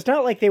 Carlos. It's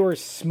not like they were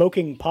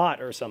smoking pot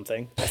or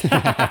something.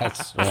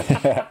 That's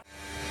right.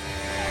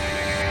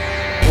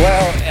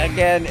 Well,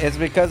 again, it's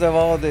because of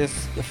all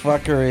this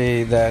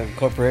fuckery that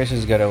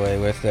corporations get away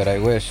with that I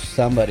wish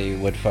somebody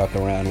would fuck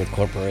around with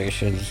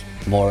corporations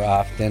more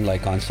often,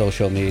 like on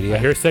social media. I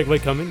hear a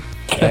segue coming.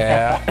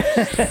 Yeah.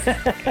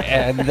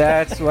 And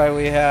that's why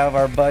we have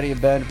our buddy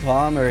Ben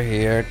Palmer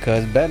here,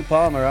 because Ben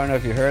Palmer, I don't know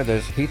if you heard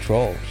this, he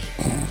trolls.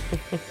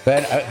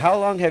 Ben, how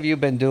long have you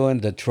been doing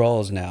the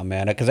trolls now,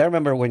 man? Because I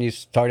remember when you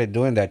started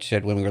doing that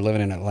shit when we were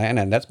living in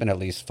Atlanta, and that's been at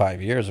least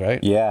 5 years,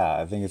 right?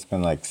 Yeah, I think it's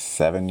been like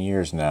 7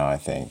 years now, I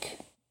think.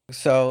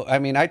 So, I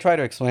mean, I try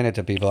to explain it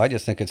to people. I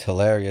just think it's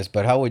hilarious.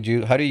 But how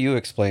do you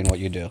explain what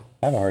you do?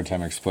 I have a hard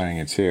time explaining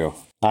it too.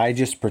 I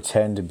just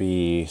pretend to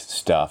be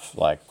stuff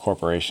like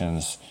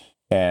corporations.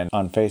 And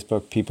on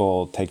Facebook,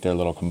 people take their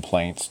little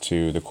complaints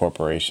to the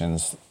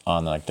corporations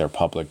on like their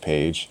public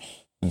page.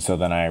 And so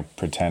then I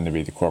pretend to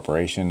be the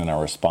corporation and I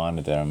respond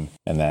to them.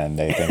 And then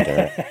they think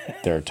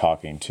they're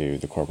talking to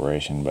the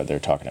corporation, but they're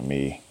talking to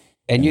me.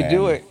 And you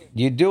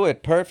do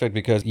it perfect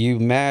because you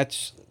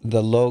match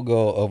the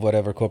logo of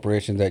whatever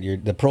corporation that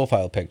the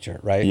profile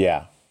picture, right?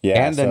 Yeah.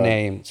 Yeah. And the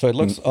name. So it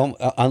looks,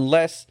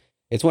 unless,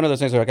 it's one of those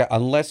things where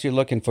unless you're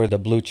looking for the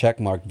blue check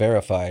mark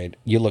verified,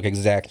 you look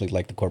exactly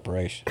like the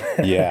corporation.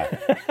 Yeah.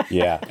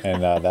 Yeah.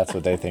 And that's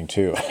what they think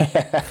too.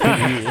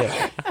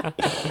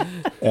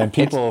 And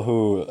people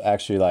who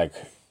actually like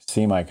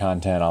see my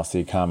content, I'll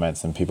see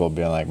comments and people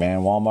being like,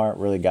 man, Walmart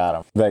really got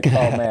them. Like,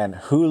 oh man,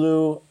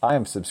 Hulu, I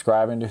am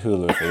subscribing to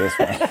Hulu for this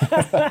one.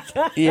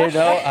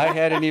 I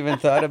hadn't even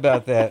thought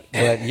about that.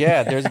 But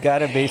yeah, there's got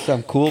to be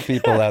some cool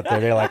people out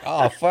there. They're like,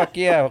 oh, fuck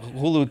yeah,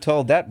 Hulu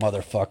told that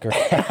motherfucker.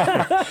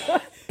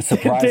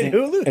 Surprising.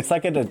 Hulu? It's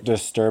like a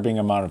disturbing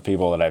amount of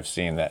people that I've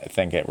seen that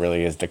think it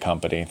really is the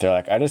company. They're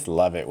like, I just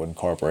love it when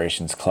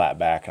corporations clap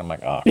back. And I'm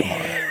like, oh,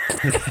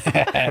 come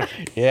on.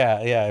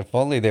 Yeah. If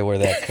only they were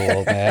that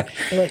cool, man.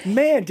 They're like,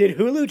 man, did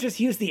Hulu just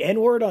use the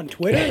N-word on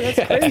Twitter?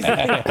 That's crazy.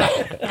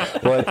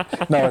 Well,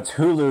 no, it's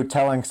Hulu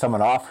telling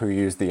someone off who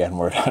used the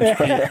N-word on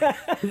Twitter.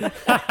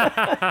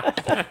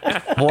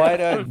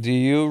 Do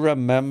you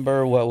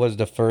remember what was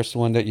the first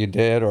one that you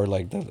did, or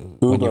like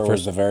Uber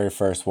was the very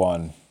first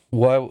one.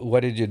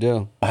 What did you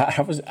do?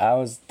 I was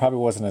probably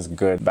wasn't as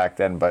good back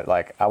then, but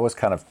like I was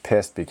kind of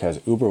pissed because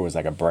Uber was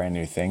like a brand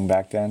new thing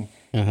back then.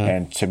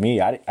 And to me,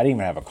 I didn't even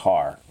have a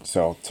car.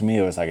 So to me,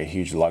 it was like a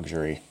huge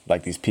luxury,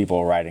 like these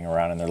people riding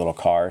around in their little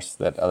cars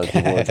that other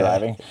people were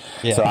driving.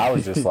 Yeah. So I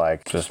was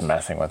just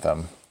messing with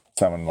them.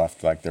 someone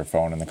left like their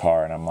phone in the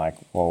car, and I'm like,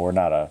 well, we're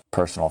not a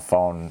personal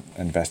phone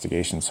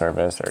investigation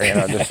service, or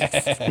just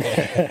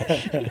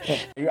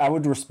I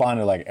would respond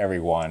to like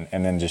everyone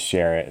and then just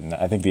share it. And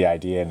I think the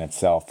idea in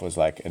itself was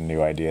like a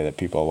new idea that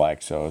people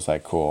liked, so it was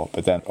like cool.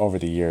 But then over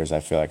the years,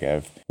 I feel like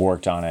I've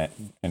worked on it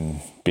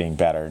and being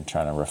better and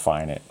trying to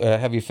refine it.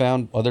 Have you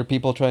found other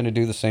people trying to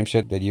do the same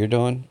shit that you're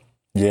doing?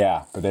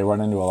 Yeah, but they run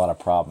into a lot of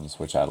problems,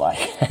 which I like.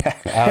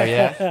 Oh,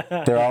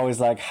 yeah? They're always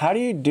like, how do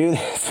you do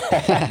this?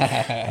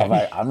 I'm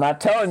like, I'm not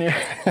telling you.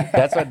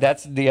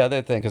 That's the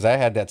other thing, because I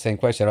had that same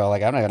question. I'm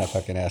like, I'm not going to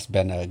fucking ask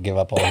Ben to give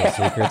up all his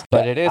secrets.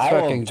 But it is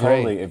fucking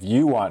totally, great. If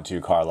you want to,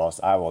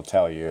 Carlos, I will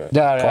tell you.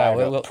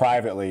 No,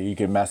 privately, you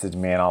can message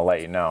me and I'll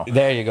let you know.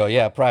 There you go.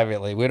 Yeah,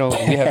 privately.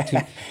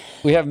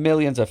 We have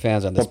millions of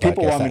fans on this podcast.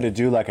 People want me to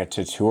do like a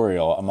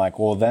tutorial. I'm like,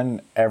 well,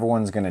 then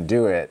everyone's going to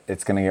do it.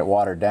 It's going to get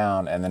watered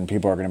down. And then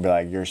people are going to be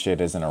like, your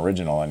shit isn't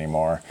original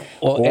anymore.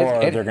 Well,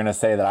 or they're going to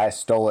say that I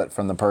stole it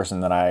from the person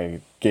that I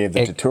gave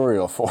the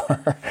tutorial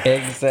for.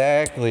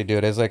 Exactly,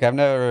 dude. It's like, I've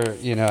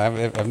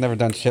never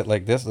done shit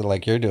like this,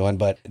 like you're doing.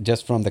 But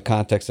just from the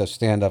context of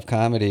stand-up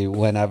comedy,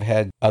 when I've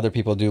had other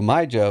people do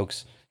my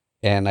jokes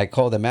and I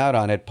call them out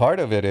on it,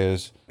 part of it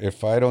is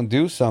if I don't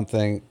do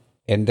something,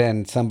 and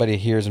then somebody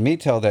hears me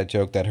tell that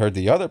joke that heard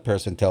the other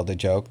person tell the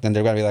joke, then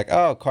they're going to be like,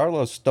 oh,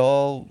 Carlos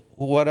stole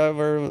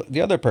whatever the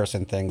other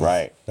person thinks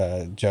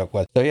the joke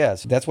was. So,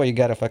 yes, that's why you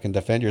got to fucking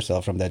defend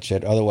yourself from that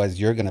shit.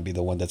 Otherwise, you're going to be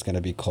the one that's going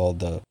to be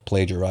called the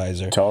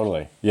plagiarizer.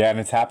 Totally. Yeah, and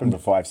it's happened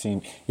before. I've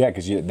seen,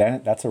 because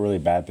then that's a really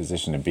bad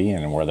position to be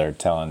in, where they're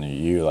telling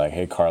you, like,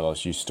 hey,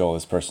 Carlos, you stole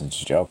this person's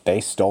joke. They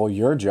stole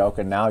your joke,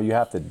 and now you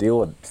have to deal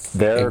with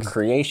their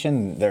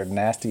creation, their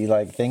nasty,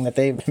 like, thing that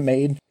they've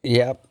made.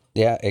 Yep.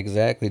 Yeah,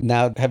 exactly.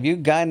 Now, have you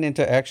gotten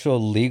into actual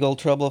legal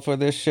trouble for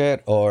this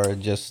shit, or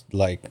just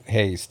like,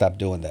 hey, stop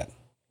doing that?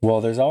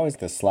 Well, there's always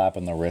the slap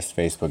on the wrist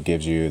Facebook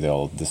gives you.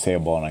 They'll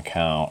disable an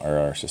account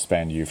or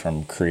suspend you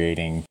from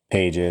creating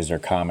pages or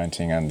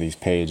commenting on these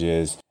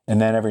pages.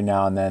 And then every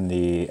now and then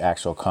the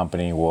actual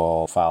company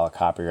will file a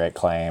copyright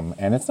claim,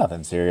 and it's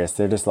nothing serious.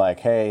 They're just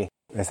like, hey,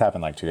 this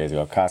happened like 2 days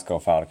ago.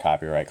 Costco filed a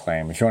copyright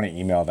claim. If you want to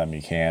email them,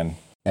 you can.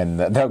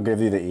 And they'll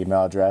give you the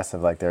email address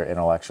of like their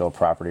intellectual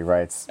property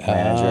rights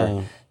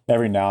manager.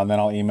 Every now and then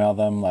I'll email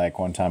them. Like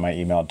one time I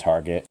emailed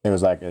Target. It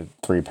was like a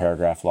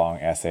 3-paragraph long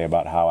essay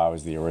about how I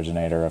was the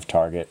originator of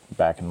Target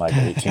back in like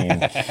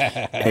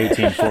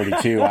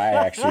 1842. I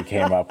actually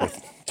came up with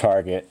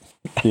Target.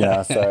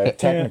 So it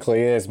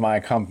technically is my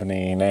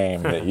company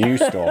name that you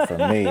stole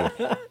from me. I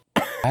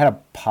had a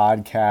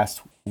podcast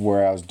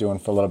where I was doing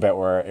for a little bit,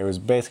 where it was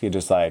basically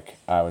just like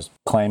I was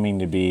claiming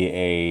to be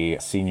a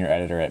senior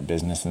editor at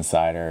Business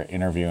Insider,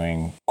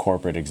 interviewing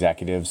corporate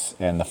executives.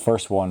 And the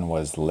first one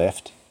was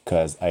Lyft,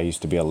 because I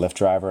used to be a Lyft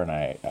driver and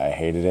I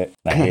hated it.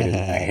 I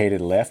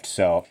hated Lyft.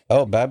 So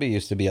Bobby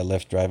used to be a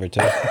Lyft driver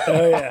too.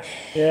 Oh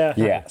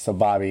yeah. So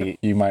Bobby,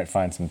 you might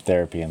find some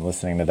therapy in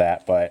listening to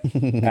that. But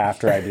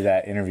after I did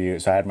that interview,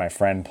 so I had my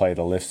friend play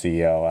the Lyft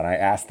CEO, and I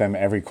asked them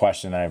every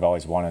question that I've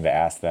always wanted to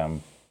ask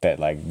them that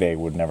like they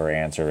would never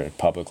answer it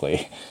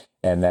publicly.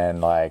 And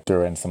then like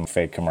threw in some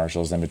fake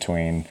commercials in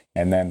between.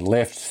 And then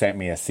Lyft sent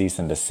me a cease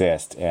and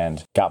desist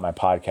and got my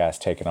podcast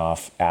taken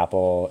off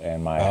Apple,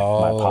 and my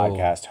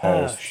podcast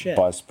host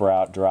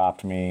Buzzsprout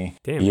dropped me.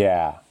 Damn.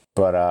 Yeah.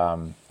 But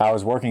I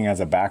was working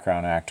as a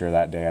background actor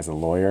that day as a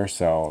lawyer,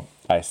 so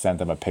I sent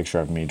them a picture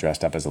of me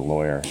dressed up as a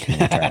lawyer in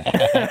return.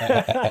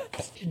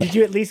 Did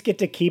you at least get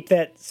to keep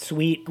that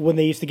sweet when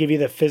they used to give you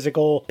the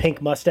physical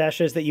pink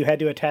mustaches that you had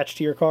to attach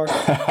to your car?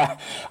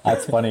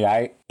 That's funny.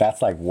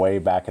 That's like way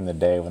back in the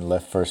day when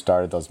Lyft first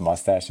started those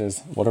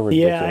mustaches. What a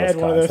ridiculous concept. Yeah, I had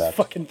one of those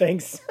fucking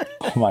things.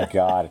 Oh my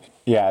God.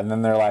 Yeah, and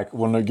then they're like,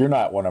 well, no, you're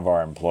not one of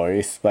our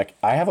employees. Like,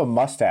 I have a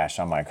mustache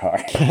on my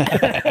car.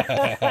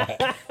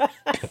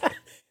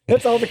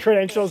 That's all the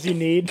credentials you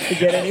need to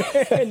get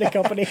anywhere in the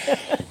company.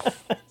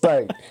 It's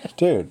like,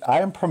 dude, I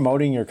am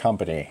promoting your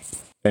company,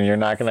 and you're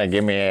not going to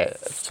give me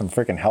some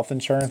freaking health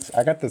insurance?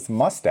 I got this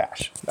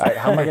mustache.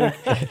 How am I going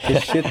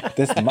to...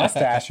 This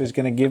mustache is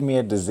going to give me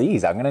a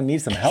disease. I'm going to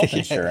need some health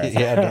insurance.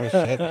 Yeah, no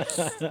shit.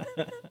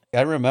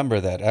 I remember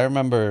that. I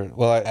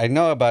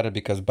know about it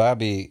because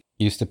Bobby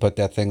used to put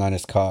that thing on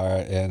his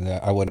car, and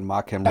I would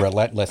mock him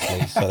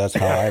relentlessly, so that's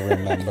how I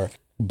remember.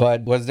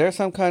 But was there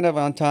some kind of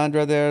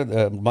entendre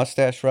there,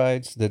 mustache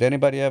rides? Did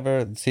anybody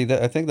ever see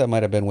that? I think that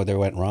might have been where they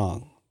went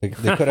wrong. They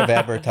could have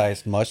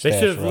advertised mustache. They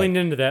should have leaned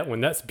into that one.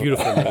 That's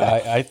beautiful.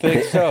 I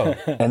think so.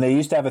 And they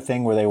used to have a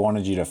thing where they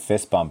wanted you to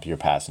fist bump your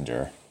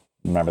passenger.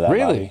 Remember that?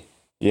 Really? Bobby?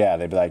 Yeah,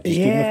 they'd be like,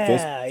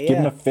 just give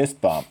him a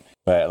fist bump.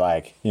 But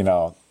like,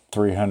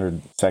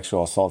 300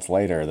 sexual assaults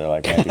later, they're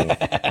like, maybe.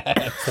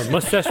 So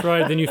mustache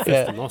ride, then you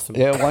fist them. Awesome.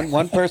 Yeah,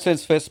 one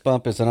person's fist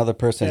bump is another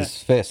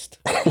person's fist.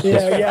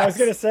 Yeah, I was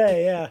gonna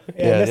say, I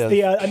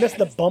missed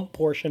the bump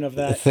portion of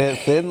that.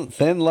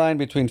 Thin line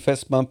between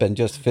fist bump and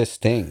just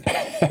fisting.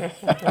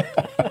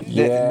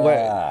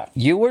 Yeah.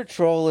 You were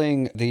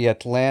trolling the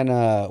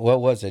Atlanta,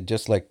 what was it?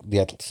 Just like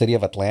the city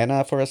of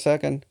Atlanta for a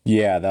second?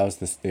 Yeah, that was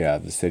the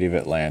city of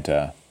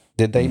Atlanta.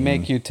 Did they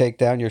make you take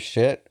down your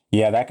shit?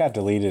 Yeah, that got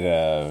deleted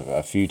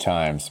a few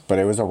times, but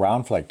it was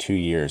around for like 2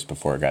 years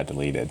before it got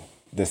deleted.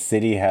 The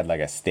city had like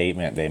a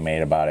statement they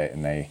made about it,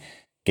 and they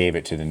gave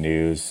it to the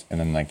news, and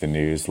then like the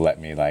news let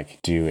me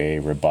like do a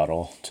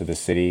rebuttal to the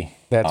city.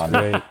 That's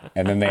great.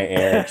 And then they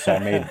aired, so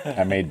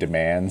I made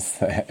demands.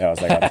 I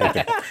was like,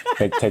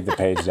 I'll take the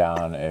page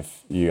down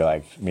if you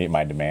like meet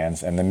my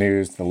demands. And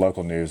the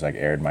local news like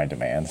aired my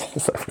demands.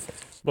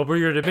 What were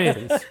your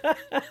demands?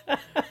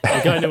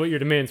 I gotta know what your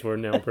demands were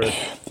now, bro.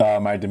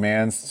 My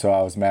demands, so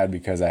I was mad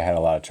because I had a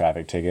lot of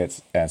traffic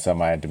tickets, and so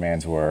my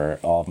demands were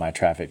all of my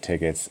traffic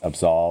tickets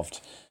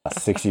absolved,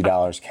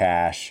 $60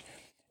 cash,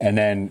 and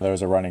then there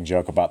was a running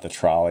joke about the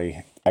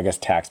trolley. I guess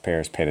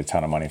taxpayers paid a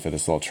ton of money for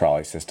this little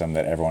trolley system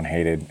that everyone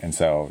hated, and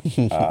so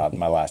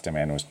my last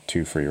demand was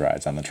 2 free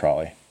rides on the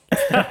trolley.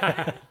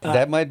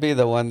 That might be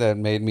the one that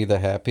made me the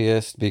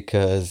happiest,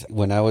 because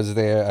when I was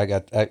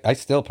there, I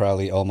still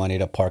probably owe money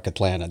to Park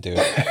Atlanta,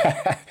 dude.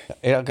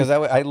 Because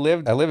I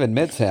live in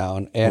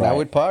Midtown, and I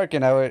would park,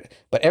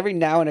 but every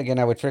now and again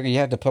I would figure you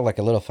had to put like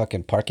a little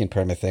fucking parking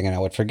permit thing, and I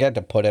would forget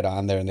to put it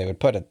on there, and they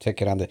would put a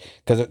ticket on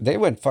because they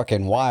went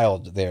fucking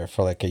wild there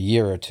for like a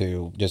year or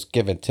two, just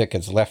giving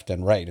tickets left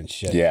and right and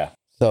shit. Yeah.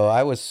 So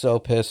I was so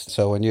pissed.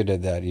 So when you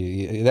did that,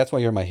 that's why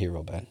you're my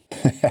hero, Ben.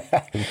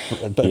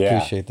 But Yeah.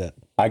 appreciate that.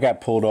 I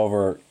got pulled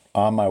over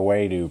on my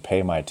way to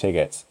pay my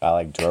tickets. I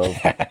like drove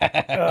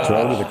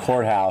to the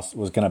courthouse,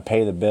 was going to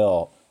pay the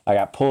bill. I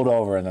got pulled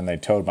over, and then they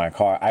towed my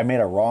car. I made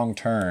a wrong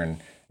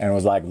turn and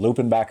was like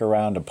looping back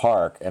around to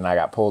park, and I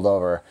got pulled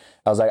over.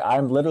 I was like,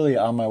 I'm literally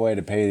on my way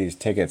to pay these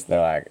tickets.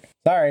 They're like,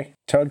 sorry,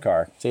 towed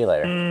car. See you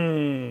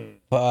later.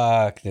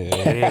 Fuck, dude.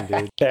 Damn,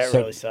 dude. That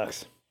really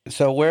sucks.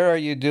 So where are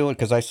you doing?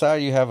 Because I saw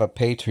you have a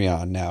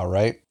Patreon now,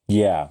 right?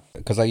 Yeah.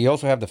 Because you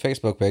also have the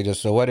Facebook pages.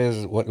 So what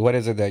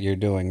is it that you're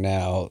doing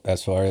now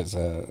as far as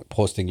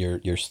posting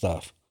your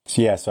stuff?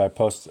 So I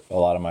post a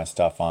lot of my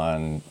stuff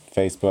on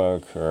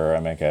Facebook, or I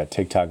make a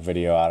TikTok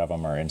video out of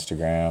them, or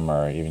Instagram,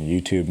 or even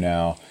YouTube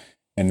now.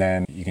 And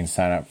then you can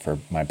sign up for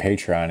my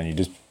Patreon, and you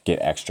just get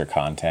extra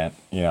content.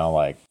 You know,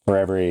 like for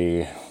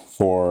every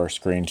 4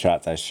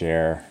 screenshots I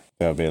share,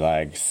 there'll be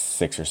like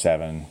 6 or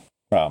 7.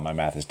 Well, my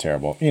math is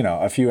terrible. You know,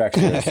 a few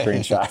extra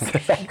screenshots.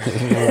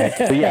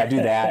 But yeah, I do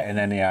that. And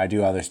then, I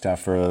do other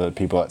stuff for the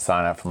people that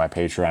sign up for my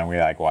Patreon. We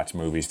like watch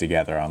movies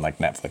together on like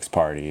Netflix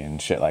Party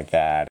and shit like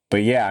that.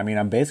 But yeah, I mean,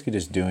 I'm basically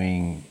just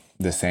doing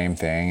the same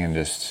thing and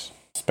just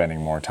spending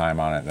more time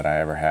on it than I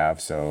ever have.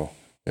 So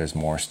there's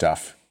more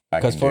stuff I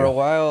can do. Because for a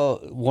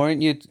while,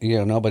 weren't you,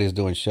 nobody's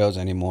doing shows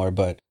anymore,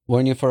 but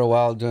weren't you for a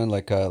while doing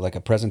like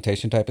a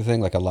presentation type of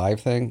thing, like a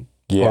live thing?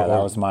 Yeah,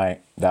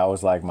 that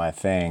was like my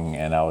thing,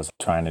 and I was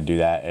trying to do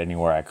that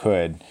anywhere I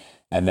could.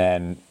 And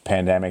then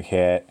pandemic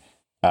hit,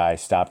 I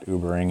stopped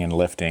Ubering and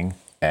Lyfting,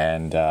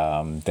 and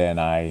then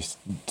I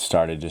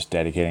started just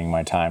dedicating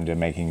my time to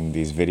making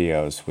these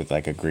videos with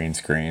like a green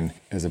screen,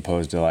 as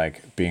opposed to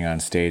like being on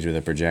stage with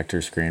a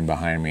projector screen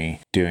behind me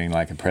doing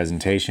like a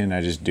presentation.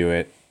 I just do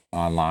it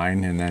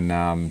online, and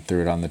then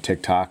threw it on the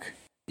TikTok.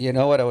 You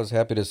know what I was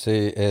happy to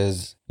see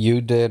is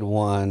you did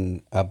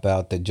one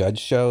about the judge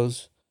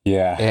shows.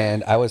 Yeah.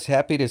 And I was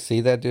happy to see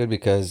that, dude,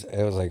 because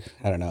it was like,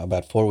 I don't know,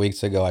 about 4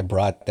 weeks ago, I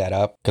brought that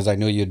up because I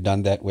knew you'd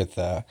done that with,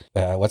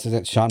 what's his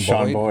name?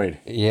 Sean Boyd.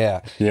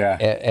 Yeah. Yeah.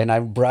 And I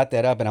brought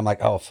that up, and I'm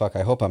like, oh, fuck,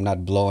 I hope I'm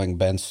not blowing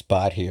Ben's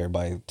spot here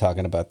by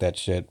talking about that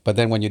shit. But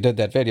then when you did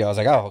that video, I was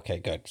like, oh, okay,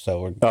 good.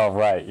 So we're... Oh,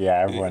 right.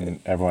 Yeah.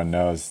 Everyone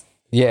knows.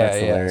 Yeah. That's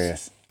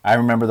hilarious. I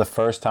remember the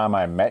first time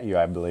I met you,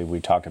 I believe we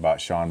talked about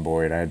Sean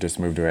Boyd. I had just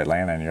moved to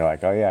Atlanta, and you're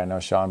like, oh, yeah, I know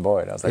Sean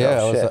Boyd. I was like,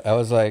 oh, shit. I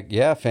was like,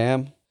 yeah,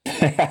 fam.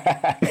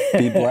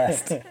 Be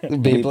blessed.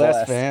 Be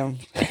blessed, fam.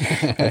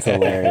 That's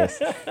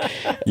hilarious.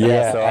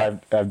 Yeah, so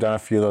I've done a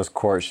few of those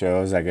court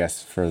shows. I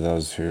guess for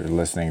those who are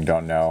listening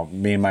don't know,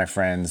 me and my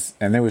friends,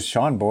 and it was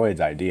Sean Boyd's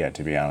idea,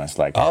 to be honest.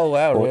 Like, oh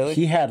wow, really?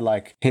 He had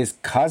like his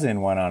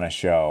cousin went on a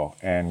show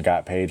and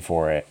got paid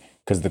for it,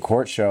 because the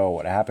court show,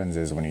 what happens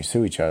is when you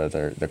sue each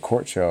other, the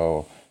court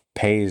show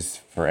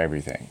pays for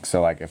everything.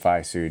 So like if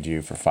I sued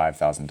you for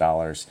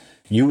 $5,000,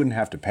 you wouldn't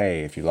have to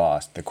pay if you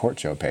lost. The court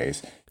show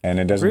pays. And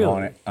it doesn't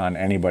go on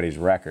anybody's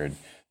record.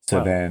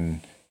 So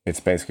then it's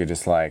basically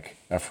just like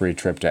a free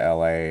trip to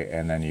LA,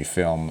 and then you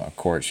film a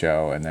court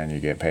show, and then you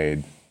get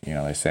paid.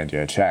 They send you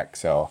a check.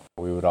 So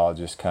we would all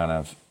just kind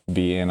of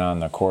be in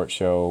on the court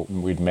show.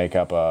 We'd make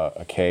up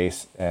a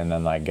case, and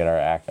then like get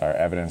our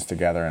evidence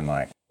together, and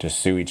like just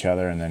sue each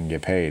other, and then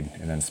get paid,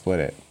 and then split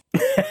it.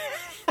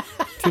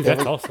 Dude,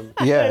 that's awesome.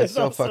 Yeah, it's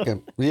so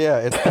awesome.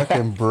 It's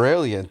fucking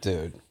brilliant,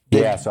 dude.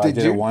 I did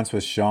it once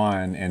with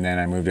Sean, and then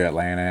I moved to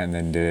Atlanta, and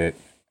then did it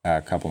a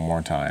couple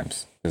more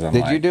times.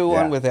 Did you do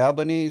one with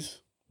Albanese?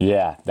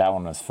 Yeah, that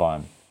one was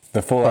fun.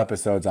 The full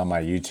episode's on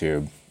my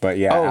YouTube. But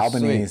yeah,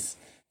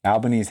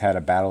 Albanese had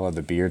a Battle of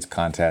the Beards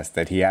contest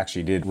that he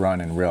actually did run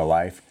in real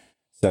life.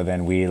 So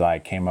then we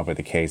like came up with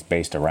a case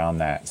based around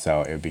that.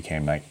 So it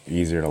became like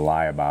easier to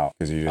lie about,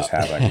 because you just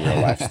have like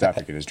real life stuff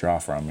you could just draw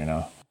from,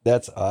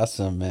 That's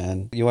awesome,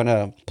 man. You want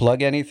to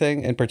plug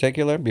anything in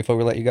particular before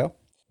we let you go?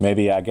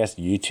 Maybe, I guess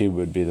YouTube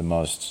would be the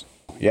most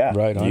Yeah.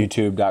 Right on.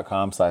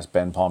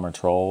 YouTube.com/Ben Palmer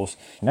Trolls.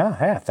 No,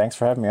 yeah. Thanks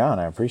for having me on.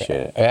 I appreciate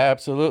it.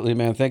 Absolutely,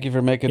 man. Thank you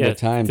for making the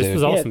time, this dude.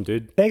 was awesome,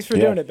 dude. Thanks for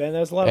Yeah. doing it, Ben. That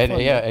was a lot of And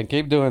fun. yeah, and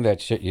keep doing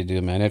that shit you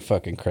do, man. It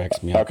fucking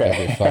cracks me up Okay.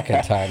 every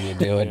fucking time you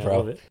do it, Yeah, I bro.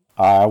 love it.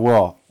 I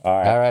will. All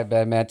right. All right,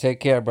 Ben, man. Take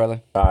care,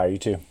 brother. All right. You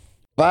too.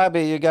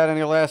 Bobby, you got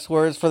any last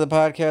words for the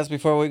podcast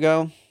before we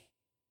go?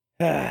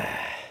 Not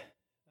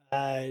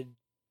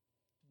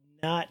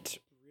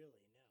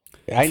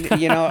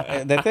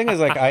The thing is,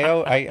 like,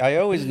 I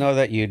always know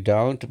that you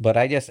don't, but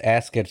I just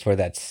ask it for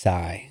that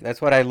sigh.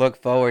 That's what I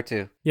look forward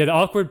to. Yeah, the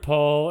awkward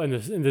Paul and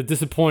the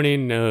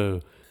disappointing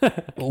no.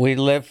 We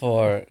live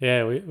for.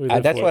 Yeah, we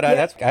live That's for what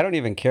it. I don't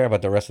even care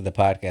about the rest of the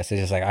podcast.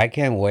 It's just like I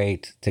can't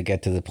wait to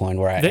get to the point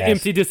where I The ask,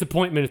 empty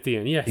disappointment at the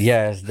end. Yes.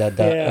 Yes,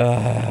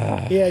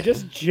 Yeah,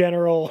 just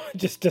general,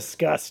 just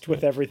disgust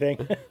with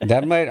everything.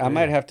 I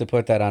might have to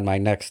put that on my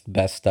next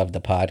best of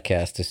the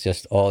podcast. It's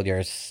just all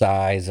your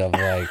sighs of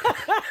like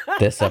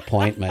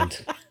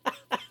disappointment.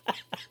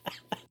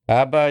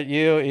 How about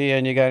you,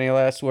 Ian? You got any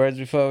last words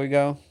before we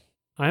go?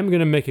 I'm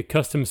gonna make a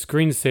custom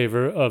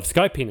screensaver of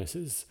sky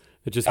penises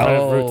that just kind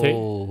of rotate.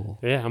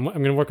 Yeah, I'm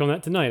gonna work on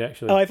that tonight.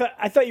 Actually. Oh,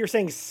 I thought you were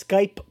saying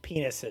Skype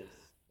penises.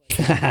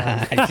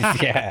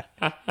 Yeah.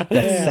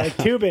 Yeah, like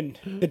Tubin,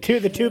 the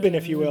Tubin,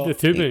 if you will. The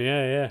tubing.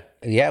 Yeah.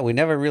 Yeah, we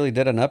never really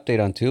did an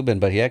update on Tubin,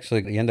 but he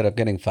ended up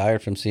getting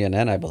fired from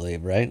CNN, I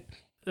believe, right?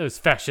 Those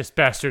fascist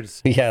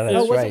bastards. Yeah,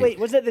 that's right.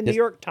 Was it the New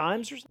York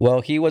Times or something?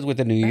 Well, he was with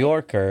the New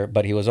Yorker,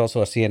 but he was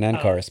also a CNN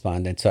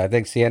correspondent. So I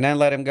think CNN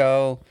let him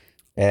go.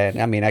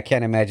 And I mean, I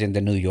can't imagine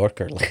the New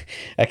Yorker.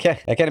 I can't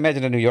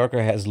imagine the New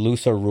Yorker has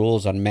looser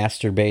rules on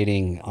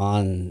masturbating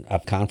on a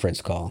conference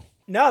call.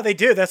 No, they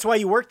do. That's why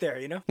you work there,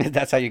 you know?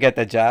 That's how you get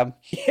the job.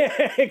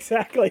 Yeah,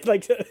 exactly.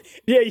 Like,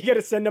 yeah, you got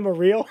to send them a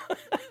reel.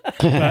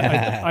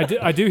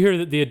 I do hear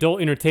that the adult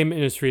entertainment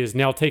industry has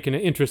now taken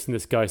an interest in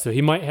this guy, so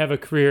he might have a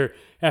career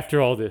after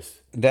all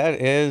this.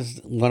 That is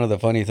one of the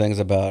funny things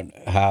about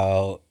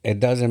how it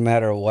doesn't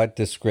matter what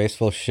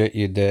disgraceful shit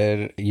you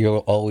did, you'll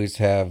always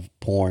have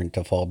porn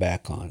to fall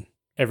back on.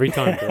 Every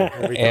time, bro.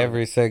 Every time.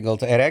 Every single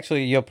time. And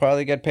actually, you'll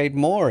probably get paid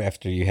more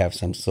after you have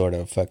some sort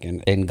of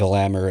fucking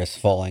inglamorous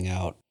falling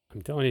out.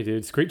 I'm telling you,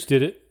 dude. Screech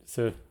did it,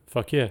 so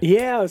fuck yeah.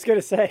 Yeah, I was going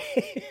to say.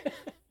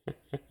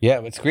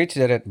 Yeah, but Screech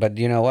did it, but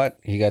you know what?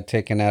 He got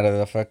taken out of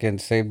the fucking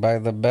Saved by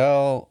the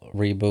Bell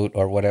reboot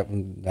or whatever.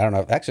 I don't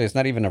know. Actually, it's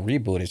not even a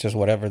reboot. It's just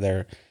whatever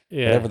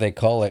they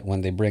call it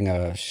when they bring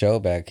a show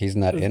back. He's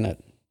not in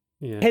it.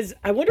 Yeah.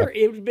 I wonder,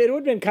 it would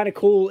have been kind of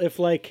cool if,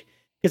 like,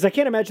 because I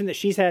can't imagine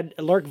that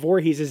Lark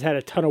Voorhees has had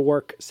a ton of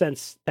work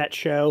since that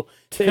show.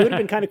 So it would have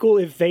been kind of cool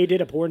if they did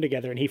a porn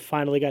together and he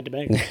finally got to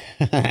bang.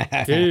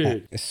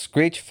 Dude.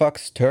 Screech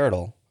fucks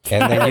Turtle.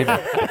 And then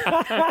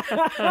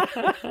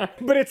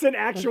But it's an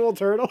actual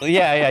turtle.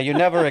 yeah, you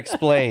never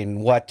explain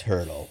what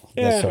turtle,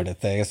 this sort of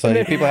thing. So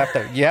people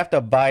have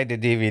to buy the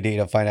DVD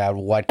to find out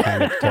what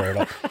kind of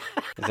turtle.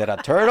 Is it a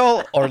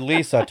turtle or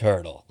Lisa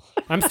Turtle?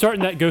 I'm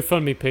starting that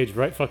GoFundMe page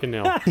right fucking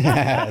now.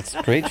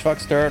 Screech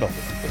fucks Turtle.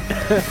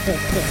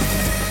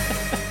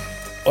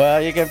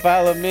 Well, you can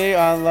follow me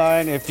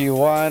online if you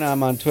want.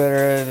 I'm on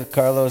Twitter,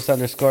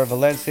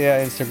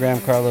 Carlos_Valencia,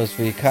 Instagram, Carlos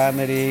V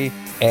Comedy,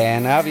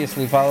 and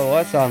obviously follow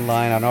us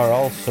online on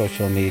all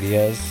social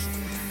medias.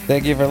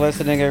 Thank you for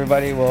listening,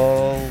 everybody.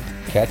 We'll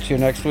catch you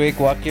next week.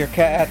 Walk your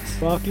cats.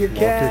 Walk your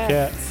Walk your cat.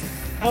 cats.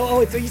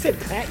 Oh, so you said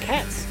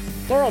cats.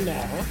 Plural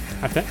now, huh?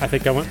 I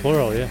think I went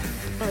plural, yeah.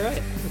 All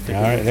right.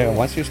 All right, yeah,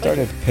 once you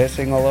started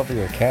pissing all over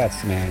your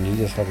cats, man, you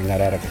just fucking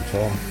got out of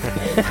control.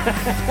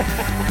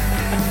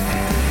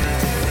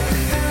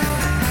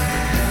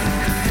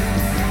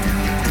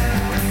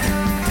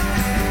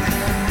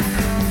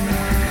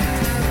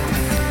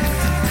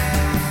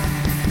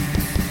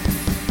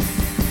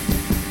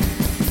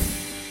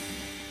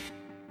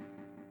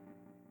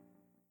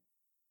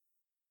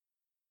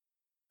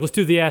 Let's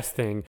do the ass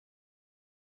thing.